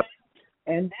know what I'm saying?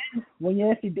 And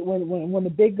then when the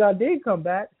big guy did come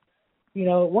back,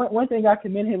 one thing I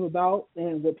commend him about,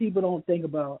 and what people don't think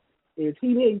about, is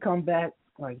he didn't come back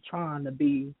trying to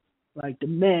be the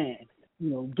man.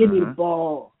 Give me the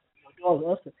ball.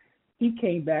 He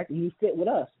came back and he fit with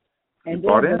us. And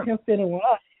then with him fitting with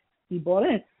us, he bought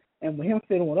in. And with him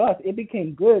fitting with us, it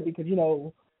became good because,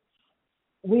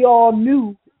 we all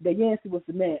knew that Yancey was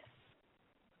the man.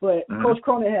 But Coach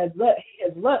Cronin has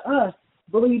let us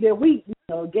believe that we,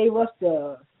 gave us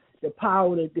the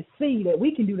power to see that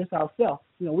we can do this ourselves.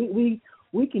 We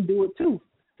can do it too.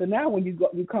 So now when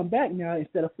you come back now,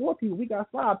 instead of 4 people, we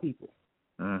got 5 people.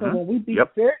 So when we beat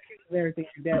Syracuse and everything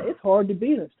like that, it's hard to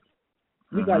beat us.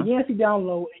 We got Yancey down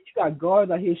low, and you got guards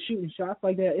out here shooting shots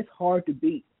like that. It's hard to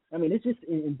beat. I mean, it's just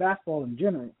in basketball in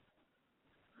general.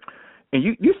 And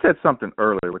you said something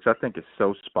earlier, which I think is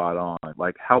so spot on,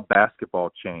 how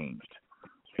basketball changed.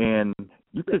 And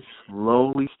you could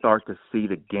slowly start to see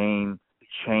the game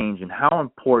change and how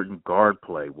important guard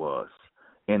play was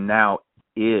and now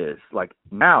is.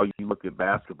 Now you look at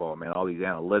basketball, man, all these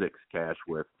analytics, Cash,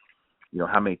 with,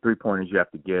 how many three-pointers you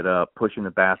have to get up, pushing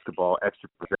the basketball, extra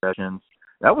possessions.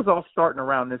 That was all starting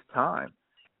around this time.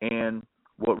 And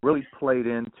what really played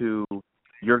into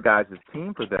your guys'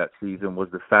 team for that season was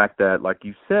the fact that, like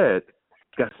you said,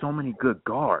 you got so many good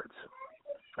guards.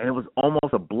 And it was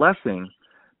almost a blessing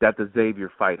that the Xavier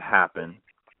fight happened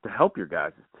to help your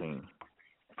guys' team.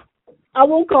 I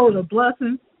won't call it a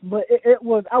blessing, but it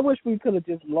was. I wish we could have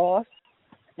just lost,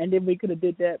 and then we could have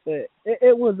did that. But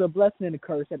it was a blessing and a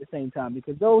curse at the same time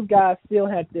because those guys still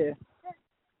had to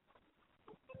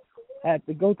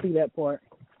go through that part.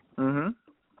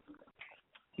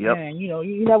 Yep. And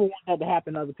you never want that to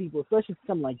happen to other people, especially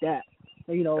something like that.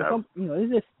 So,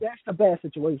 it's just that's a bad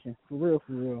situation for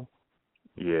real.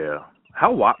 Yeah.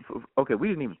 How wild? Okay, we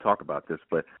didn't even talk about this,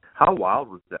 but how wild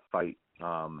was that fight?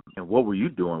 And what were you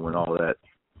doing when all of that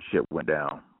shit went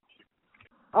down?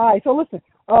 All right, so listen,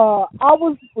 I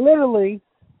was literally,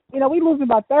 we losing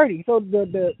by 30, so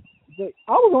the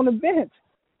I was on the bench.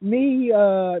 Me,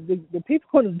 the people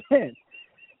on the bench.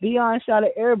 Dion shot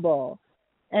an air ball.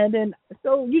 And then,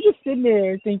 so you just sitting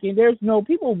there thinking there's no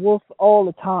people wolf all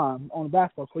the time on the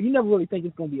basketball court. You never really think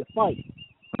it's going to be a fight.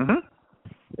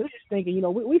 They're just thinking,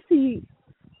 we see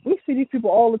these people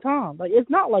all the time. It's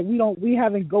not like we don't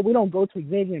go to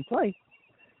Xavier and play.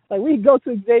 We go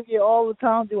to Xavier all the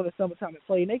time during the summertime and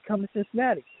play, and they come to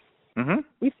Cincinnati.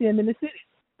 We see them in the city.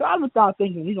 So I was not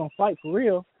thinking we're going to fight for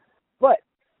real. But,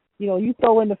 you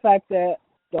throw in the fact that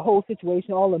the whole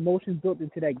situation, all the emotions built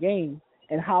into that game,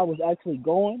 and how it was actually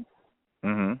going,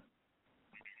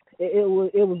 it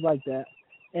was like that.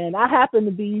 And I happened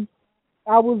to be,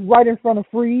 I was right in front of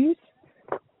Freeze.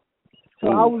 So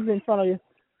I was in front of,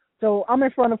 so I'm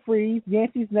in front of Freeze,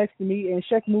 Yancey's next to me, and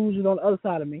Sheck Moves is on the other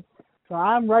side of me. So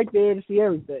I'm right there to see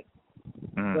everything.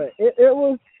 But it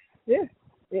was,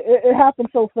 it happened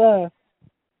so fast.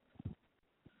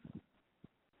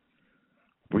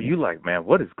 Were you like, man,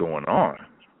 what is going on?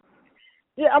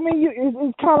 Yeah, I mean,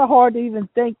 it's kind of hard to even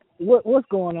think what's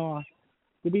going on,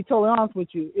 to be totally honest with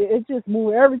you. It just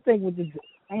moved. Everything was just,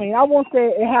 I mean, I won't say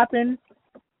it happened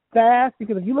fast,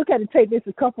 because if you look at the tape, it's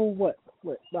a couple,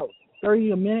 about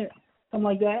 30 a minute, something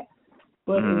like that.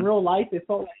 But in real life, it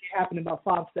felt like it happened in about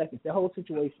 5 seconds, the whole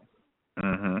situation.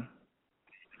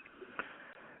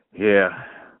 Yeah.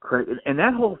 And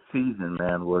that whole season,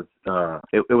 man, was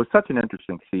it was such an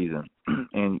interesting season.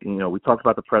 And, we talked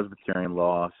about the Presbyterian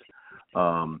loss,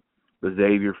 the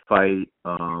Xavier fight,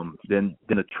 then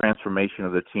the transformation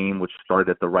of the team, which started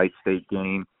at the Wright State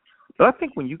game. But I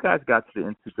think when you guys got to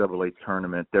the NCAA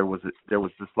tournament, there was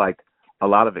just like a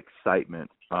lot of excitement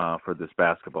for this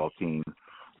basketball team.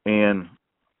 And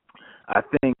I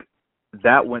think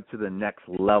that went to the next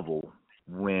level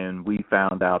when we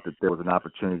found out that there was an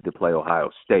opportunity to play Ohio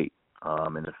State.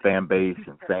 And the fan base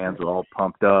and fans were all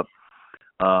pumped up.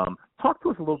 Talk to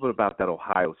us a little bit about that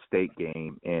Ohio State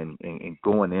game and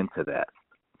going into that.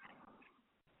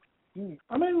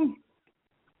 I mean,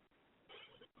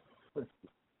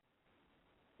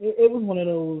 it was one of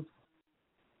those,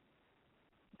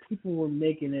 people were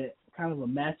making it kind of a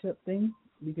matchup thing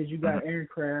because you got Aaron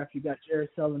Kraft, you got Jared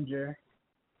Sullinger,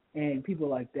 and people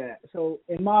like that. So,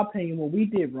 in my opinion, what we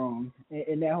did wrong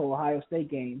in that whole Ohio State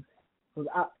game was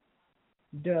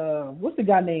what's the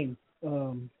guy named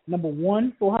number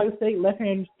 1 for Ohio State,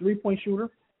 left-hand three-point shooter?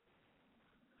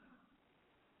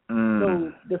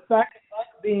 So the fact of us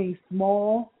being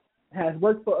small has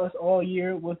worked for us all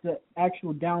year was the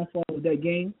actual downfall of that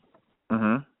game.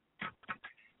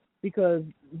 Because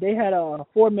they had a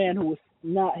 4-man who was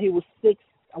not, he was 6,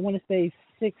 I want to say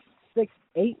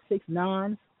 6'8",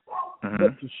 6'9",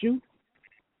 but to shoot.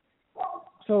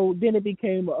 So then it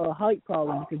became a height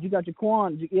problem because you got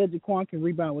Jaquan. Yeah, Jaquan can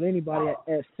rebound with anybody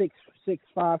at 6'5",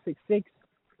 6'6".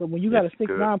 But when you got a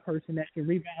 6'9" person that can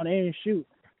rebound and shoot,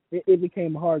 it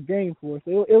became a hard game for us.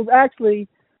 It was actually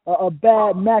a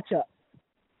bad matchup.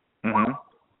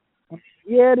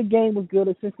 Yeah, the game was good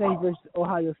at Cincinnati versus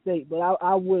Ohio State, but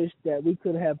I wish that we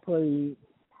could have played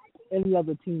any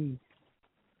other team.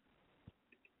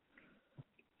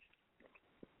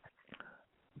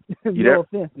 No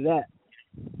offense to that.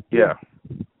 Yeah,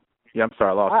 I'm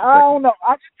sorry, I lost. I don't know.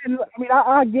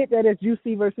 I get that it's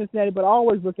UC versus Cincinnati, but I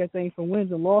always look at things from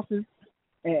wins and losses,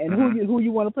 and who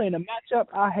you want to play in a matchup.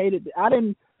 I hated it. I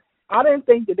didn't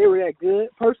think that they were that good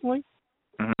personally,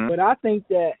 but I think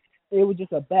that it was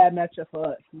just a bad matchup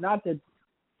for us. Not that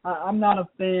I'm not a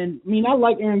fan. I mean, I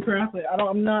like Aaron Kraft, but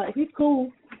I'm not. He's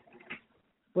cool,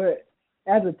 but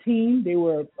as a team, they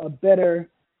were a better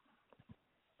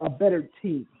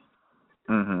team.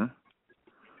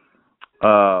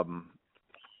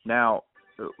 Now,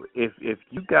 if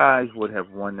you guys would have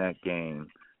won that game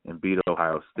and beat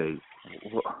Ohio State,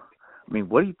 I mean,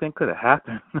 what do you think could have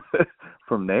happened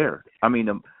from there? I mean,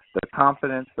 the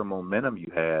confidence, the momentum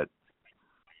you had.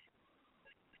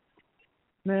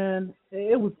 Man,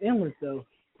 it was endless, though.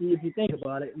 If you think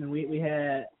about it, I mean, we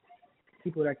had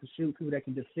people that can shoot, people that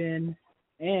can defend,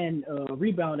 and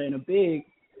rebound in a big.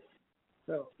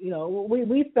 So,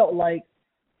 we felt like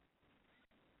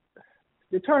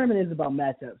the tournament is about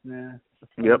matchups, man.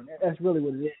 Yep. That's really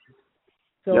what it is.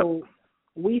 So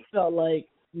we felt like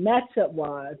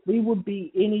matchup-wise, we would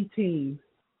beat any team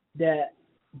that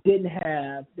didn't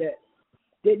have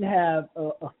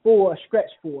a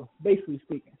stretch four, basically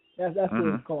speaking. That's what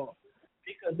it's called.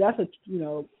 Because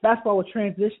basketball was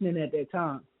transitioning at that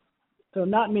time. So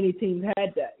not many teams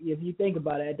had that. If you think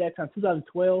about it, at that time,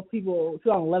 2011,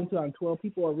 2012,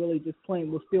 people are really just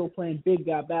was still playing big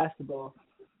guy basketball.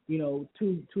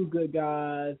 Two good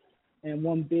guys and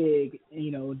one big.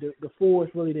 The fours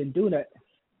really didn't do that.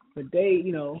 But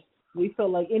we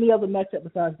felt like any other matchup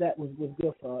besides that was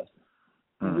good for us.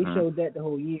 And we showed that the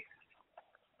whole year.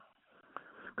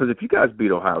 Because if you guys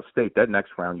beat Ohio State, that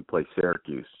next round you play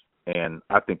Syracuse, and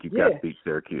I think you've got to beat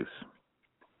Syracuse.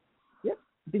 Yep,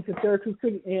 because Syracuse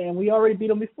could, and we already beat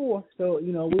them before, so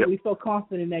we felt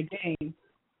confident in that game.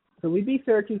 So we beat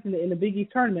Syracuse in the Big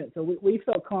East tournament, so we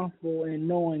felt comfortable in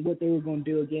knowing what they were going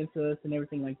to do against us and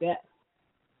everything like that.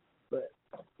 But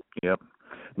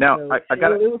now I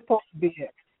got it was supposed to be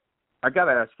it. I got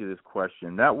to ask you this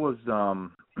question. That was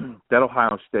that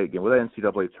Ohio State game, with that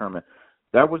NCAA tournament.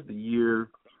 That was the year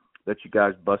that you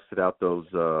guys busted out those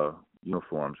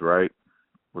uniforms, right?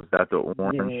 Was that the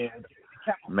orange?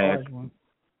 Yeah, man.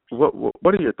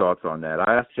 What are your thoughts on that?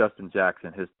 I asked Justin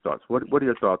Jackson his thoughts. What are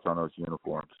your thoughts on those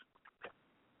uniforms?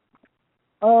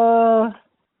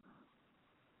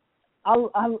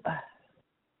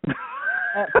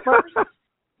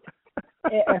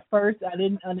 At first I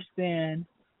didn't understand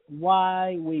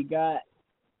why we got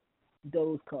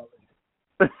those colors.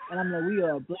 And I'm like, we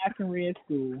are a black and red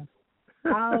school.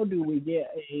 How do we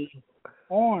get a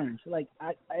orange? Like,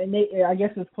 I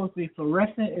guess it's supposed to be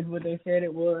fluorescent, is what they said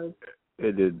it was.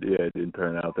 It did. Yeah, it didn't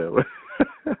turn out that way.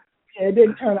 Yeah, it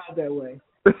didn't turn out that way.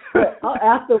 But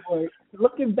afterwards,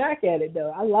 looking back at it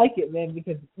though, I like it, man,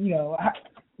 because you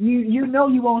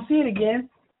won't see it again.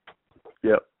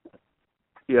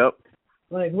 Yep.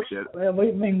 Like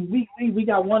we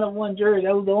got one-of-one jersey.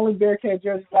 That was the only Bearcat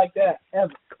jersey like that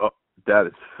ever. Oh, that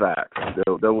is fact.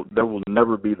 There will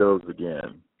never be those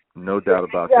again. No doubt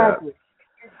about that.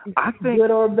 I think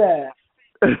good or bad.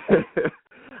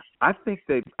 I think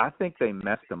they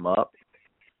messed them up.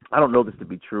 I don't know this to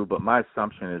be true, but my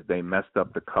assumption is they messed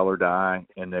up the color dye,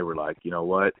 and they were like, you know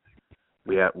what,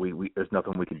 we there's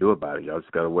nothing we can do about it. Y'all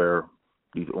just got to wear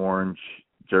these orange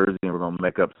jerseys, and we're gonna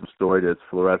make up some story that's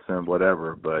fluorescent,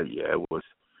 whatever. But yeah, it was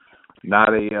not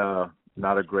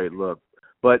a great look.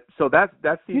 But so that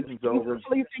season's over. What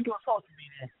color you think it was supposed to be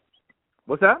then?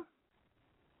 What's that?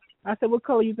 I said, what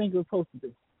color you think it was supposed to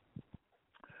be?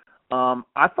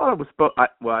 I thought it was supposed. I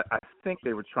think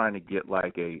they were trying to get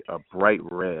like a bright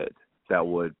red that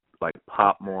would like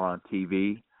pop more on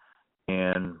TV,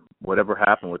 and whatever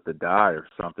happened with the dye or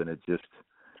something, it just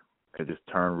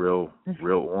turned real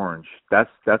orange. That's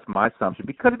my assumption.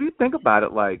 Because if you think about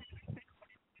it, like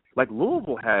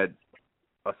Louisville had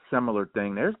a similar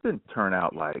thing. Theirs didn't turn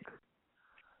out like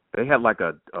they had like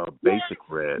a basic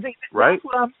red, right? That's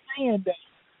what I'm saying. Though.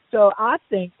 So I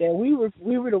think that we were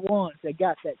the ones that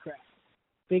got that crap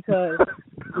because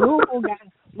Louisville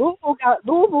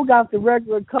got the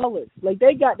regular colors. Like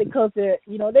they got the colors that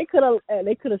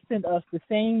they could have sent us the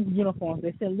same uniforms.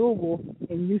 They sent Louisville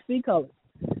in UC colors.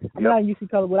 I'm not UC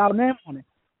colors without a name on it.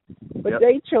 But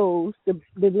they chose to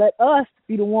let us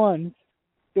be the ones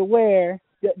to wear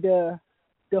the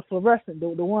fluorescent, the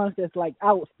ones that's like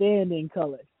outstanding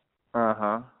colors.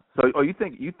 So you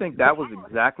think that was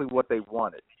exactly what they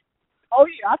wanted? Oh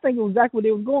yeah, I think it was exactly what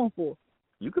they was going for.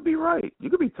 You could be right. You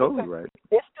could be totally right.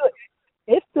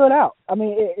 It stood out. I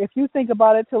mean, if you think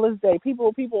about it till this day,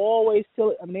 people always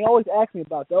they always ask me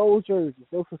about those jerseys,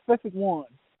 those specific ones.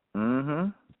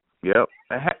 Yep.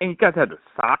 And you guys had the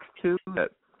socks too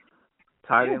that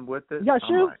tied in with it. Yeah,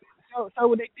 sure. So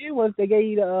what they did was they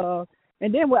gave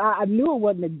and then I knew it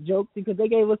wasn't a joke because they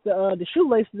gave us the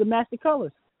shoelaces to match the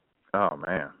colors. Oh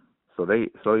man. So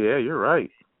yeah, you're right.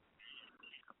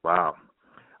 Wow.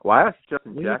 Well, I asked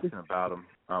Justin Jackson about them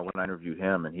when I interviewed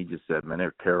him, and he just said, "Man,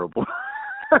 they're terrible."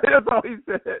 That's all he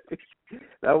said.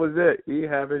 That was it. He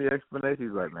didn't have any explanation.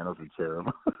 He's like, "Man, those are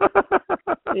terrible."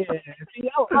 Yeah. See,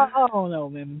 I don't know,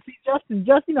 man. See, Justin,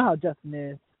 you know how Justin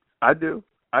is. I do.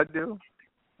 I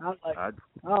was like,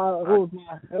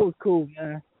 it was cool,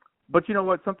 man. But you know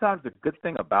what? Sometimes the good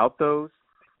thing about those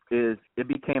is it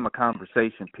became a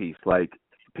conversation piece. Like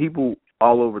people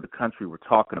all over the country were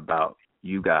talking about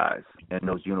you guys and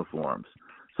those uniforms.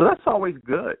 So that's always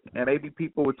good. And maybe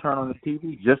people would turn on the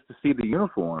TV just to see the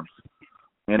uniforms.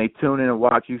 And they tune in and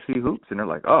watch UC Hoops, and they're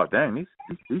like, oh, dang,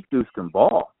 these dudes can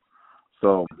ball.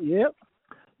 So yep.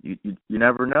 You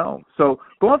never know. So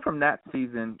going from that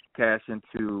season, Cash,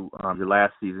 into your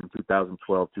last season,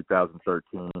 2012,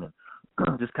 2013,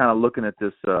 and just kind of looking at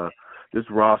this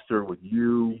roster with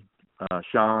you,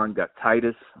 Sean, got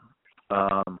Titus.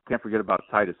 Can't forget about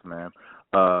Titus, man.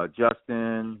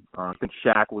 Justin, I think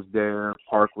Shaq was there.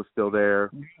 Park was still there.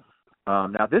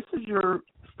 Now,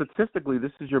 statistically,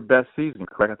 this is your best season,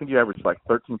 correct? I think you averaged like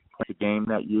 13 points a game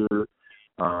that year.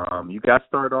 You guys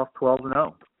started off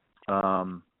 12-0.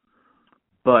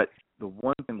 But the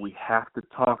one thing we have to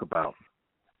talk about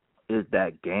is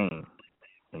that game.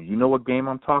 And you know what game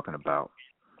I'm talking about?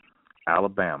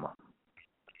 Alabama.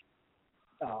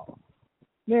 Oh,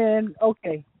 man,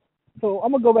 okay. So I'm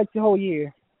going to go back to the whole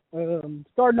year.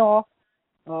 Starting off,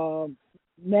 Bobman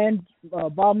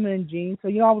and Gene. So,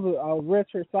 I was a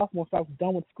redshirt sophomore, so I was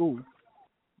done with school.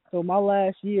 So my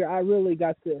last year, I really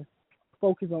got to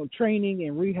focus on training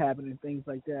and rehabbing and things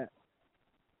like that.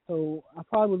 So I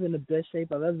probably was in the best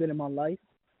shape I've ever been in my life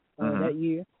that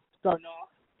year. Starting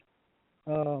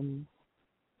off,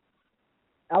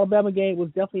 Alabama game was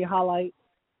definitely a highlight,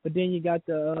 but then you got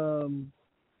the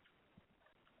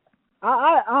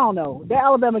I don't know. That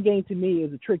Alabama game to me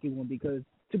is a tricky one because,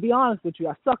 to be honest with you,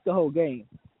 I sucked the whole game.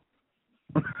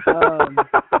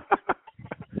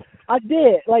 I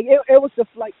did. Like it was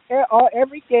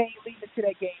every game leading to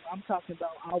that game. I'm talking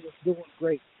about I was doing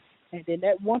great, and then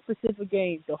that one specific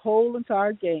game, the whole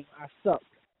entire game, I sucked.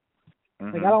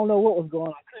 Like I don't know what was going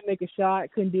on. I couldn't make a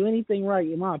shot. Couldn't do anything right,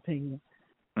 in my opinion.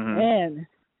 And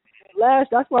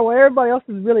that's why when everybody else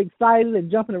was really excited and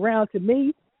jumping around, to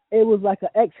me, it was like an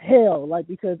exhale, like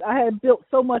because I had built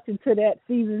so much into that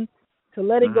season to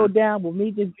let it go down with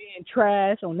me just being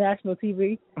trash on national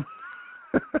TV.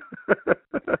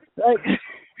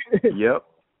 Yep,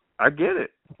 I get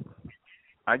it.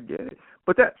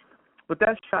 But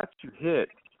that shot you hit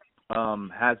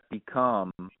has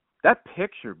become, that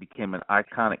picture became an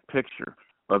iconic picture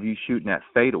of you shooting that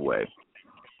fadeaway.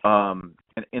 And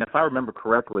if I remember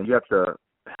correctly, you have to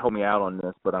help me out on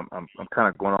this, but I'm kind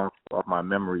of going off my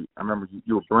memory. I remember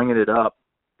you were bringing it up,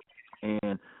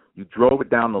 and you drove it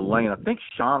down the lane. I think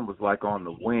Sean was like on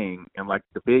the wing, and like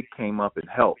the big came up and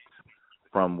helped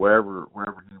from wherever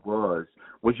he was.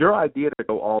 Was your idea to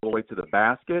go all the way to the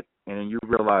basket, and then you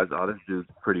realized, oh, this dude's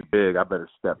pretty big, I better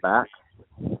step back?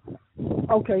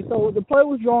 Okay, so the play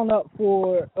was drawn up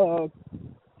for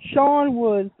Sean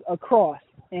was across,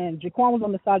 and Jaquan was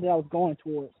on the side that I was going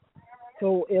towards.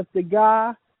 So if the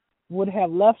guy would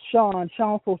have left Sean.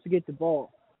 Sean was supposed to get the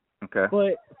ball. Okay.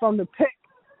 But from the pick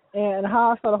and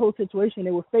how I saw the whole situation,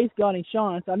 they were face guarding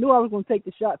Sean. So I knew I was going to take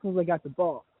the shot as soon as I got the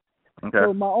ball. Okay.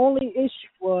 So my only issue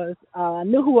was I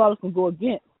knew who I was going to go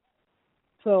against.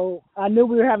 So I knew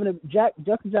we were having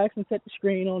Justin Jackson set the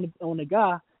screen on the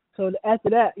guy. So after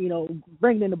that,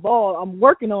 bringing in the ball, I'm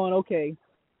working on, okay,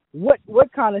 what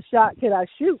kind of shot can I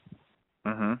shoot?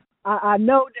 Mm-hmm. I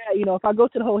know that, if I go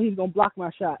to the hole, he's going to block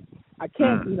my shot. I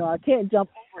can't, I can't jump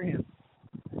over him.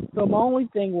 So my only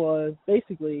thing was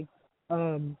basically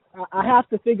I have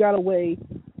to figure out a way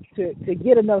to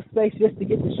get enough space just to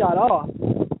get the shot off.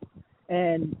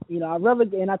 And,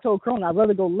 I told Crone, I'd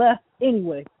rather go left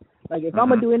anyway. Like, if I'm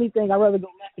going to do anything, I'd rather go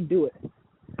left and do it.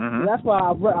 So that's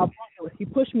why he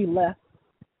pushed me left.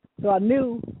 So I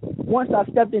knew once I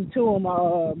stepped into him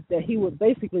that he would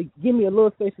basically give me a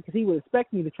little space because he would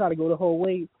expect me to try to go the whole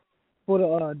way for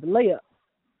the layup.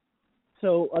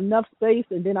 So enough space,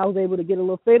 and then I was able to get a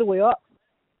little fadeaway up.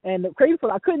 And the crazy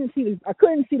part, I couldn't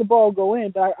see the ball go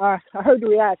in, but I heard the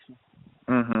reaction.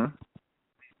 Mm-hmm.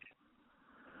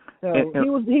 So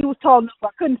he was tall enough, I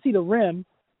couldn't see the rim,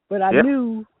 but I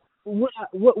knew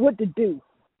what to do,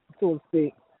 so to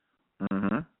speak.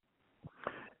 Mm-hmm.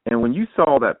 And when you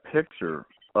saw that picture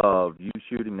of you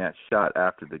shooting that shot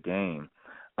after the game,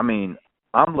 I mean,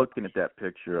 I'm looking at that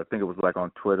picture. I think it was like on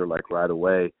Twitter, like right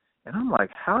away, and I'm like,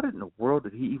 how in the world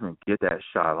did he even get that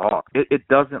shot off? It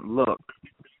doesn't look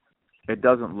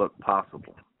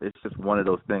possible. It's just one of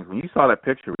those things. When you saw that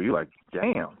picture, were you like,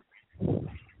 damn?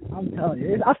 I'm telling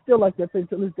you, I still like that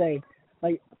picture to this day.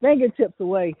 Like, fingertips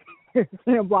away,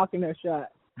 him blocking that shot.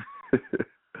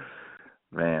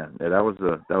 Man, that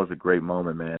was a great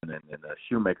moment, man, and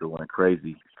Shoemaker went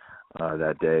crazy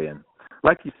that day. And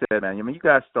like you said, man, I mean, you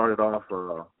guys started off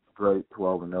great,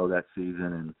 12-0 that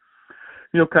season, and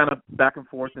kind of back and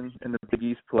forth in the Big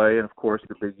East play, and of course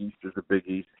the Big East is the Big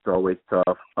East. It's always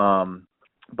tough.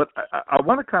 But I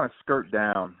want to kind of skirt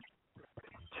down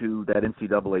to that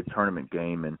NCAA tournament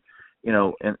game, and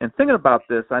and thinking about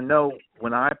this, I know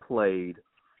when I played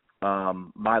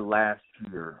my last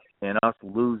year and us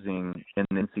losing in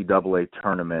the NCAA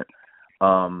tournament,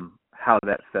 how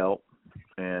that felt,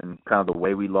 and kind of the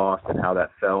way we lost and how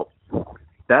that felt.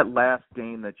 That last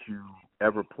game that you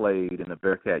ever played in a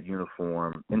Bearcat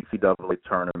uniform, NCAA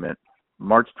tournament,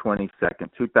 March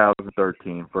 22nd,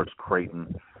 2013, versus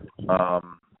Creighton.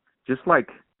 Just like,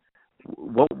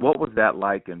 what was that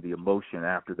like, and the emotion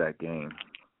after that game?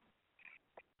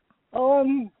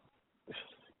 Probably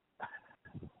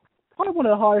one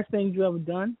of the hardest things you ever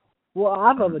done. Well,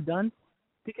 I've ever done,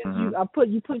 because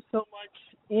you put so much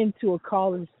into a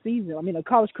college season. I mean, a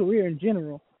college career in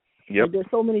general. Yep. There's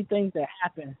so many things that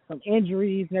happen, some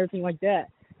injuries and everything like that.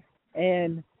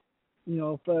 And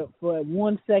for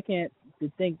 1 second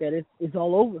to think that it's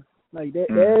all over. Like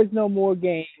there is no more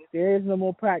games, there is no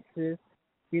more practices.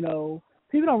 People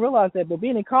don't realize that, but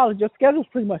being in college, your schedule's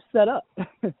pretty much set up.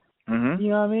 You know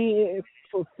what I mean?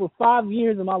 For 5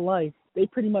 years of my life, they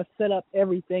pretty much set up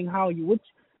everything,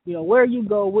 where you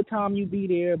go, what time you be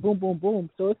there, boom, boom, boom.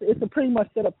 So it's a pretty much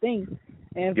set up thing,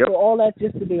 and for all that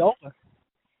just to be over.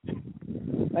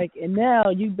 Like, and now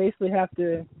you basically have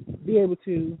to be able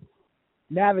to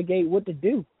navigate what to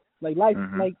do. Like life,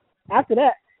 like after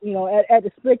that, at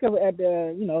the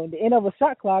the end of a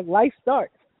shot clock, life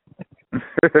starts. No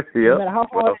matter how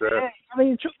far it is. I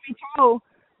mean, truth be told,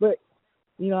 but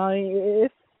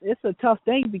it's a tough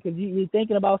thing because you're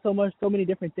thinking about so many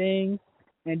different things,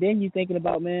 and then you're thinking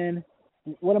about, man,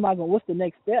 what's the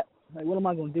next step? Like, what am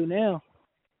I gonna do now?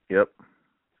 Yep.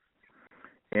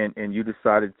 And you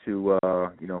decided to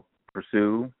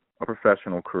pursue a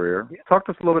professional career. Yep. Talk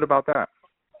to us a little bit about that.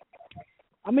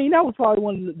 I mean, that was probably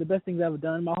one of the best things I've ever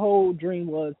done. My whole dream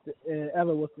was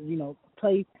to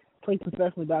play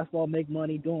professional basketball, make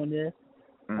money doing this.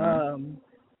 My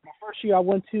first year I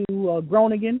went to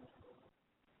Groningen,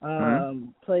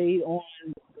 played on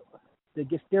the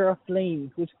Gestera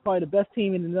Flames, which is probably the best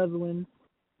team in the Netherlands.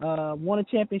 Won a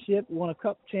championship, won a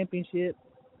cup championship,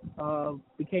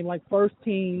 became like first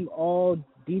team all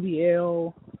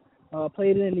DBL,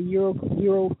 played in the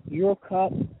Euro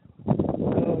Cup.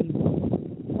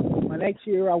 My next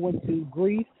year I went to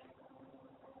Greece,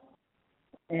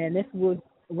 and this was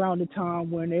around the time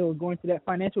when they were going through that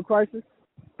financial crisis.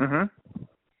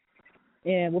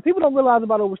 And what people don't realize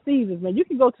about overseas is, man, you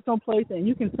can go to some place and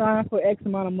you can sign for X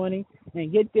amount of money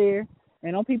and get there,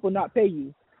 and some people not pay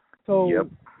you. So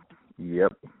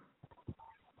Yep.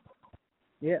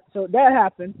 Yeah, so that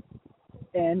happened,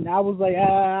 and I was like,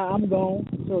 I'm gone.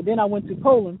 So then I went to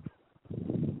Poland,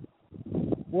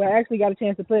 where I actually got a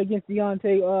chance to play against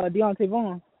Deontay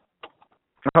Vaughn.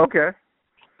 Okay.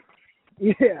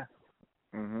 Yeah.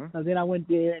 Mhm. And then I went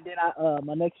there, and then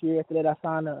my next year after that, I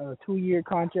signed a 2-year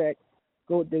contract.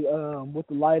 Go with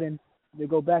the Lightning to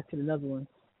go back to the Netherlands.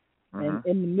 And Mhm.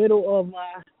 in the middle of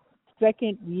my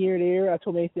second year there, I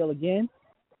tore my ACL again.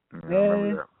 Yeah, I remember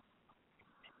And that.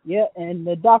 yeah, and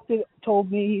the doctor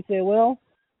told me, he said, well,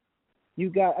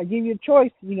 I give you a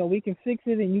choice. We can fix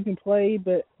it and you can play,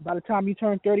 but by the time you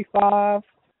turn 35,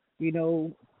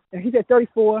 and he said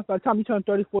 34. By the time you turn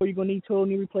 34, you're gonna need total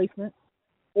knee replacement,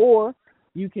 or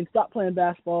you can stop playing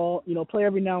basketball. Play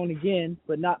every now and again,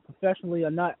 but not professionally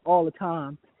or not all the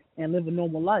time, and live a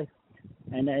normal life.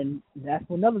 And then that's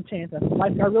another chance. That's when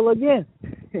life got real again.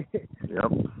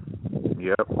 Yep.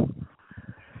 Yep.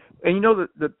 And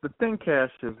the thing,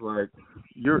 Cash, is like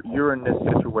you're in this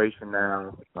situation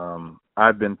now.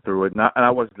 I've been through it, and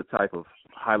I wasn't the type of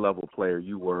high level player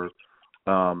you were.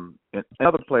 And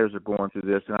other players are going through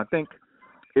this, and I think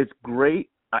it's great.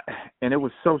 And it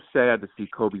was so sad to see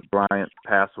Kobe Bryant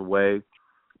pass away.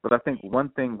 But I think one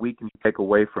thing we can take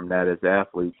away from that as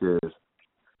athletes is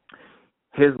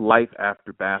his life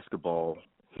after basketball.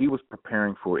 He was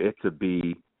preparing for it to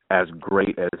be as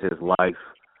great as his life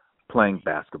playing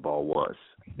basketball was.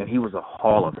 And he was a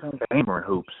Hall of Famer in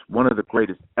hoops, one of the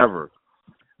greatest ever.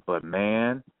 But,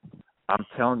 man, I'm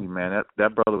telling you, man,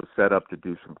 that brother was set up to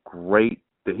do some great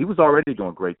 – he was already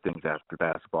doing great things after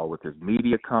basketball with his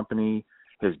media company.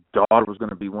 His daughter was going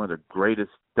to be one of the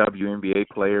greatest WNBA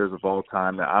players of all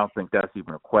time. Now, I don't think that's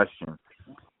even a question.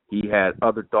 He had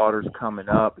other daughters coming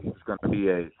up. He was going to be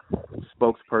a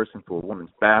spokesperson for women's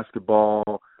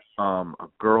basketball, a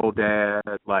girl dad.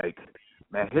 Like,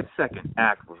 man, his second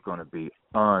act was going to be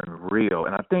unreal.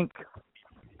 And I think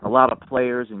a lot of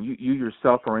players, and you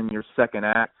yourself are in your second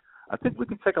act, I think we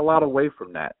can take a lot away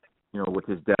from that, with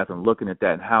his death and looking at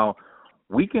that and how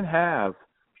we can have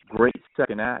great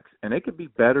second acts, and they could be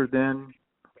better than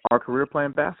our career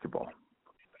playing basketball.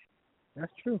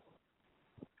 That's true.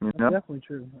 That's definitely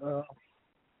true.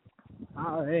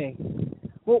 Hey,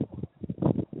 well,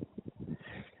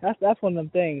 that's one of them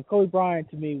things. Kobe Bryant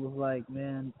to me was like,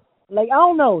 man, like I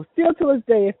don't know. Still to this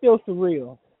day, it feels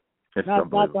surreal. It's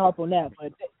not to harp on that,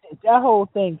 but that whole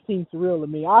thing seems surreal to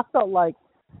me. I felt like,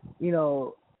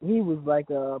 he was like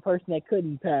a person that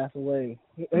couldn't pass away.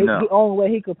 The only way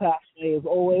he could pass away is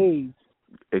old age.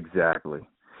 Exactly.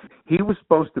 He was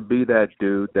supposed to be that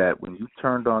dude that when you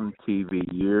turned on the TV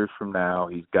years from now,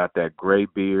 he's got that gray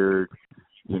beard,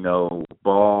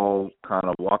 bald, kind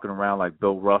of walking around like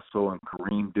Bill Russell and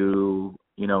Kareem do,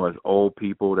 as old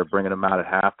people. They're bringing him out at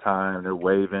halftime. They're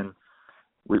waving.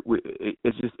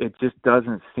 It just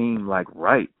doesn't seem like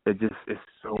right. It's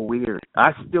so weird.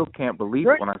 I still can't believe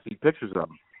it when I see pictures of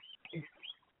him.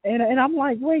 And I'm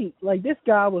like, wait, like this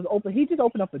guy was open. He just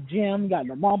opened up a gym. You got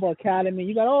the Mamba Academy.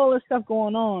 You got all this stuff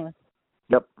going on.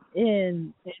 Yep.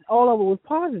 And all of it was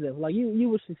positive. Like you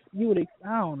would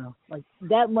I don't know, like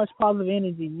that much positive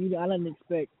energy. I didn't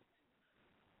expect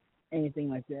anything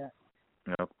like that.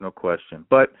 No question.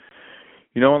 But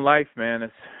in life,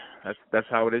 man, that's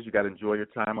how it is. You got to enjoy your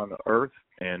time on the earth,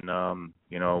 and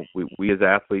we as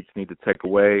athletes need to take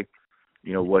away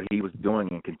what he was doing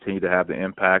and continue to have the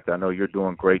impact. I know you're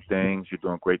doing great things. You're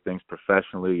doing great things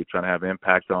professionally. You're trying to have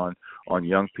impact on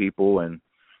young people, and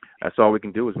that's all we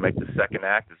can do is make the second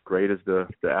act as great as the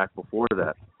act before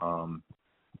that.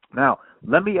 Now,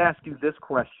 let me ask you this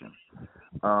question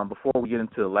before we get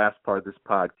into the last part of this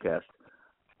podcast.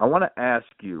 I want to ask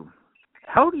you,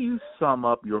 how do you sum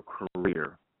up your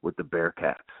career with the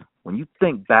Bearcats? When you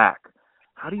think back,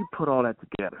 how do you put all that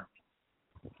together?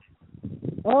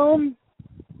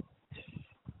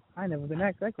 I never been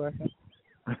asked that question.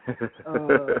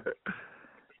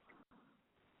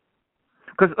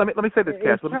 Because let me say this,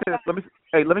 Cash. Let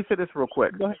me say this real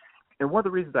quick. Go ahead. And one of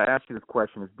the reasons I asked you this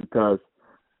question is because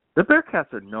the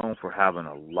Bearcats are known for having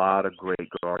a lot of great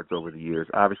guards over the years.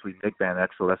 Obviously, Nick Van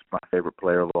Exel, that's my favorite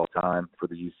player of all time for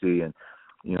the UC. And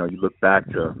you look back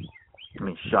to,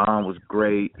 Sean was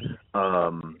great.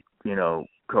 Copain,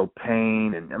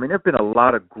 and there've been a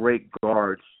lot of great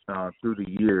guards through the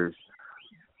years.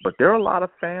 But there are a lot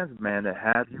of fans, man, that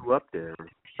have you up there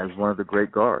as one of the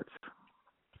great guards.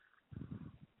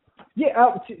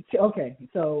 Yeah. Okay.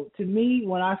 So to me,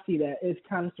 when I see that, it's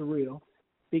kind of surreal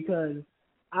because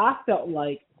I felt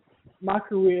like my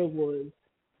career was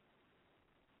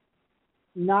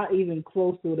not even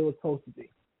close to what it was supposed to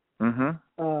be. I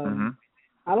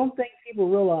don't think people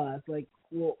realize,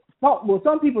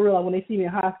 some people realize when they see me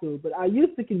in high school, but I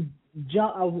used to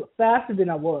jump. I was faster than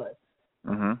I was.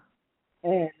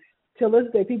 And till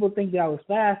this day, people think that I was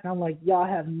fast, and I'm like, y'all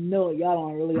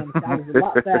don't really understand. I was a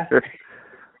lot faster.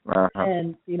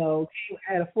 And, he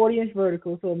had a 40-inch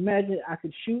vertical, so imagine I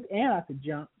could shoot and I could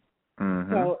jump.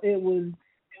 Mm-hmm. So it was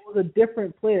a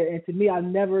different player, and to me, I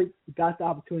never got the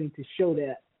opportunity to show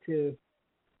that to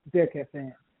Bearcat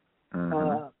fans.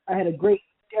 Mm-hmm. I had a great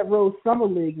Death Row Summer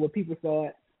League where people saw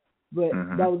it, but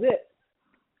that was it.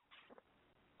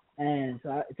 And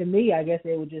so to me, I guess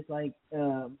it was just like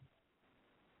it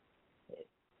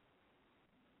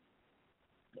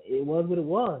was what it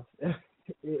was.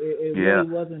 it really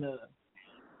wasn't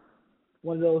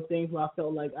one of those things where I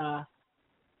felt like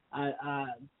I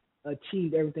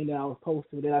achieved everything that I was supposed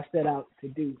to, that I set out to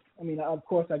do. I mean, of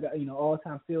course, I got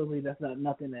all-time field league. That's not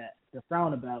nothing to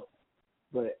frown about.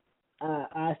 But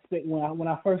I expect when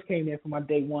I first came there for my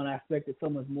day one, I expected so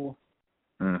much more.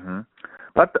 Mhm.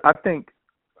 But I think,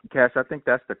 Cash,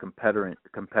 that's the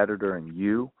competitor in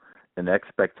you and the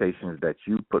expectations that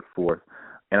you put forth.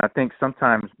 And I think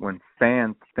sometimes when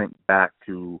fans think back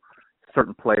to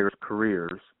certain players'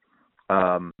 careers,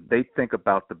 they think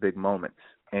about the big moments.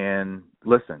 And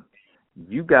listen,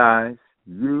 you guys,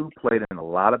 you played in a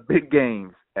lot of big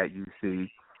games at UC,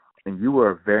 and you were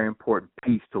a very important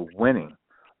piece to winning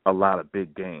a lot of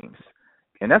big games.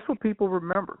 And that's what people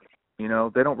remember.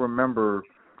 They don't remember,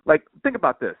 like, think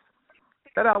about this.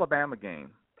 That Alabama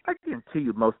game, I guarantee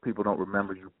you most people don't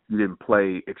remember you didn't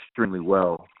play extremely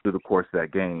well through the course of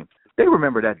that game. They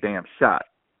remember that damn shot.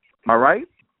 Am I right?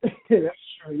 That's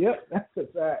true. Yep, that's a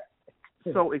fact.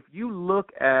 So if you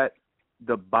look at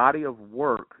the body of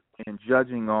work and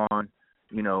judging on,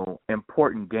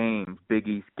 important games, Big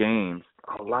East games,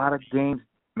 a lot of games,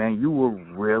 man, you were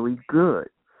really good.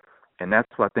 And that's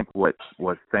what I think what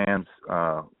fans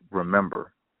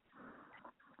remember.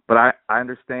 But I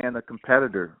understand the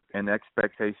competitor and the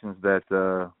expectations that,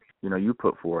 you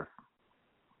put forth.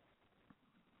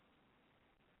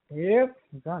 Yep.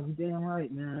 God, you damn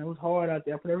right, man. It was hard out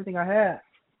there. I put everything I had.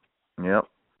 Yep.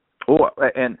 Oh,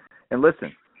 and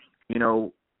listen,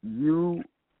 you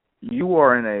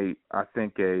are in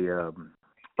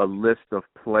a list of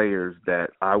players that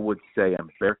I would say in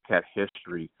Bearcat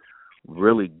history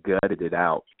really gutted it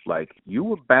out. Like, you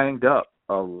were banged up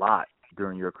a lot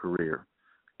during your career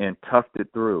and toughed it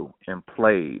through and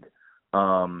played.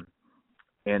 And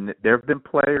there have been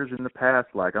players in the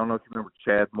past, like, I don't know if you remember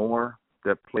Chad Moore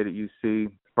that played at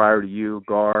UC prior to you,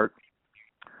 guard.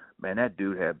 Man, that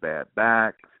dude had bad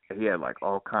backs. He had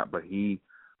all kinds, but he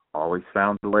always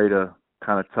found a way to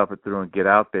kind of tough it through and get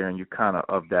out there. And you kind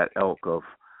of that ilk of,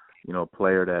 a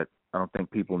player that I don't think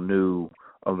people knew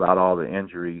about all the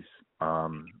injuries.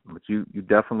 But you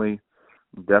definitely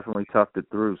toughed it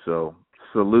through. So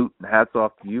salute and hats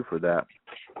off to you for that.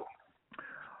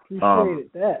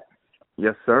 Appreciate that.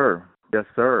 Yes, sir. Yes,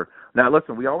 sir. Now,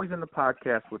 listen, we always end the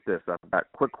podcast with this. I've got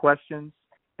quick questions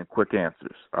and quick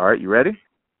answers. All right, you ready?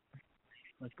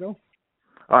 Let's go.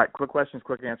 All right, quick questions,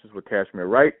 quick answers with Cashmere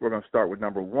Wright. We're going to start with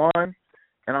number one.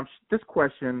 And this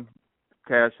question,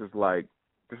 Cash, is like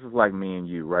me and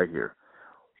you right here.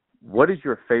 What is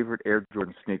your favorite Air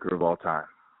Jordan sneaker of all time?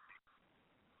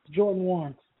 Jordan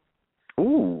 1s.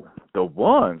 Ooh, the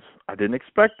ones. I didn't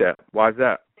expect that. Why is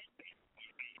that?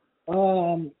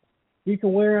 You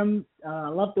can wear them. I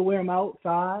love to wear them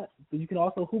outside, but you can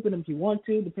also hoop in them if you want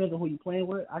to. Depends on who you're playing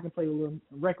with. I can play with them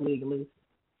rec league at least.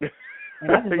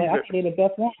 And I think they're the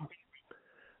best ones.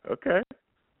 Okay.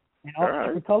 And all the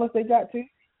different colors they got too.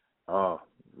 Oh,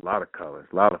 a lot of colors,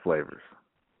 a lot of flavors.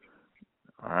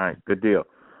 All right, good deal.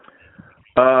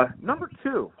 Number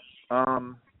two,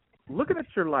 looking at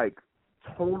your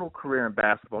total career in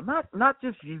basketball, not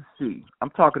just UC.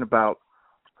 I'm talking about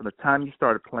from the time you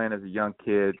started playing as a young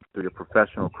kid through your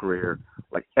professional career,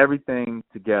 everything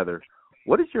together.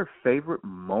 What is your favorite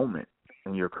moment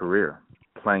in your career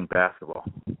playing basketball?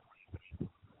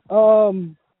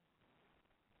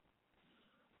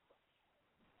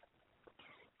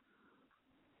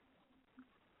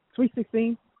 Sweet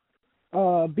 16,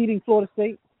 beating Florida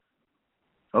State.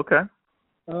 Okay.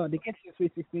 They get to the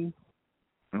Sweet 16.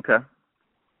 Okay.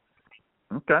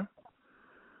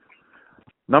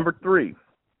 Number three,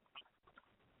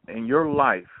 in your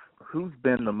life, who's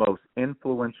been the most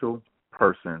influential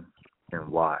person and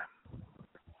why?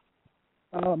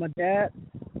 My dad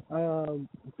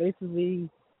basically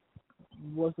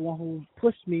was the one who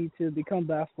pushed me to play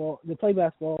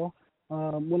basketball.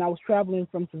 When I was traveling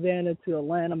from Savannah to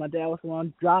Atlanta, my dad was the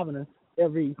one driving us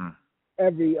every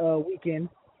weekend.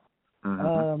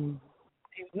 Mm-hmm.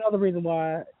 He was another reason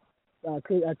why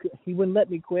he wouldn't let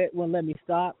me quit, wouldn't let me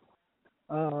stop.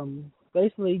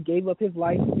 Basically gave up his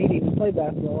life for me to even play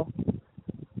basketball.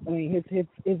 I mean,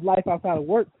 his life outside of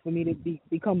work for me to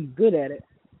become good at it.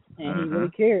 And he really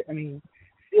cared. I mean,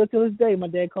 still to this day, my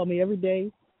dad called me every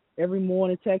day every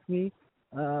morning texts me.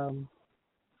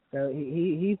 So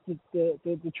he's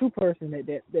the true person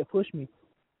that pushed me.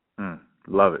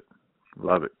 Love it.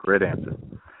 Great answer.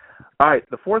 All right,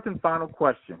 the fourth and final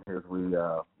question here as we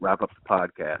wrap up the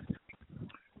podcast.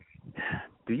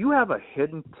 Do you have a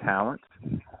hidden talent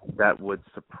that would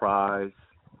surprise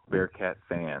Bearcat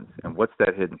fans? And what's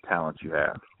that hidden talent you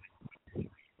have?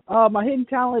 My hidden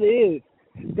talent is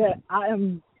that I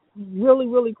am really,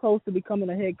 really close to becoming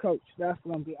a head coach. That's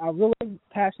what I'm really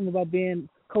passionate about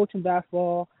coaching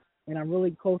basketball, and I'm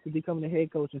really close to becoming a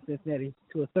head coach in Cincinnati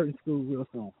to a certain school real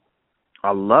soon.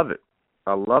 I love it.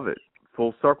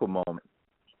 Full circle moment.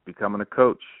 Becoming a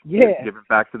coach. Yeah. Giving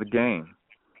back to the game.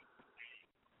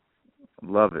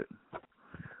 Love it.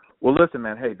 Well, listen,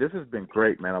 man. Hey, this has been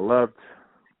great, man. I love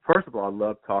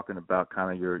talking about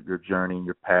kind of your journey and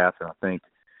your path, and I think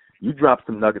you dropped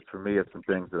some nuggets for me of some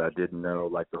things that I didn't know,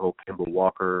 like the whole Kimball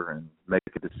Walker and make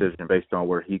a decision based on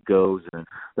where he goes. And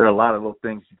there are a lot of little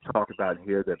things you talk about in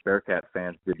here that Bearcat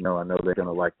fans didn't know. I know they're going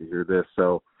to like to hear this.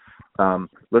 So,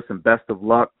 listen, best of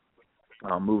luck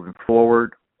moving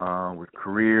forward with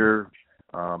career,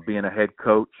 being a head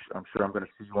coach. I'm sure I'm going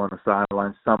to see you on the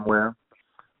sidelines somewhere.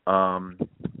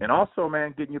 And also,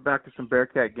 man, getting you back to some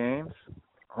Bearcat games.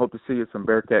 Hope to see you at some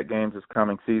Bearcat games this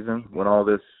coming season when all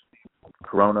this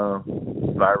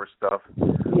coronavirus stuff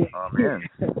ends.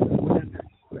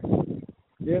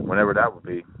 Yep. Whenever that would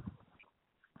be.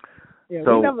 Yeah,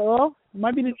 so, it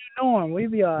might be the new norm. We'll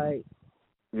be all right.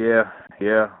 Yeah.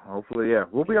 Hopefully, yeah.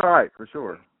 We'll be all right for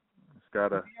sure. Just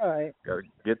gotta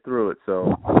get through it.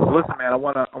 So, listen, man, I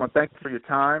wanna thank you for your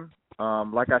time.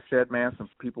 Like I said, man, some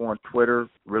people on Twitter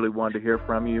really wanted to hear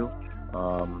from you.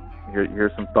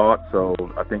 Hear some thoughts. So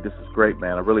I think this is great,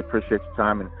 man. I really appreciate your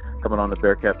time and coming on the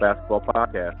Bearcat Basketball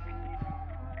Podcast.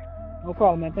 No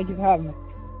problem, man. Thank you for having me.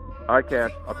 All right,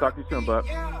 Cash. I'll talk to you soon, bud.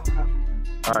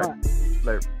 All right.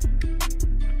 Later.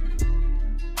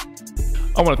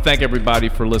 I want to thank everybody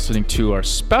for listening to our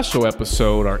special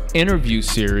episode, our interview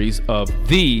series of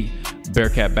the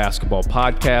Bearcat Basketball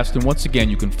Podcast. And once again,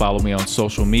 you can follow me on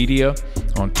social media,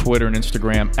 on Twitter and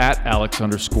Instagram at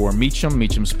Alex_Meacham.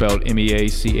 Meacham spelled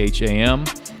Meacham.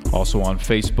 Also on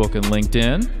Facebook and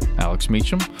LinkedIn, Alex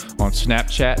Meacham. On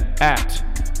Snapchat at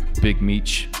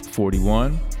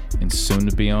BigMeach41. And soon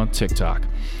to be on TikTok.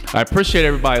 I appreciate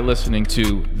everybody listening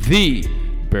to the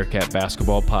Bearcat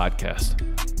Basketball Podcast.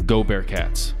 Go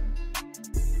Bearcats.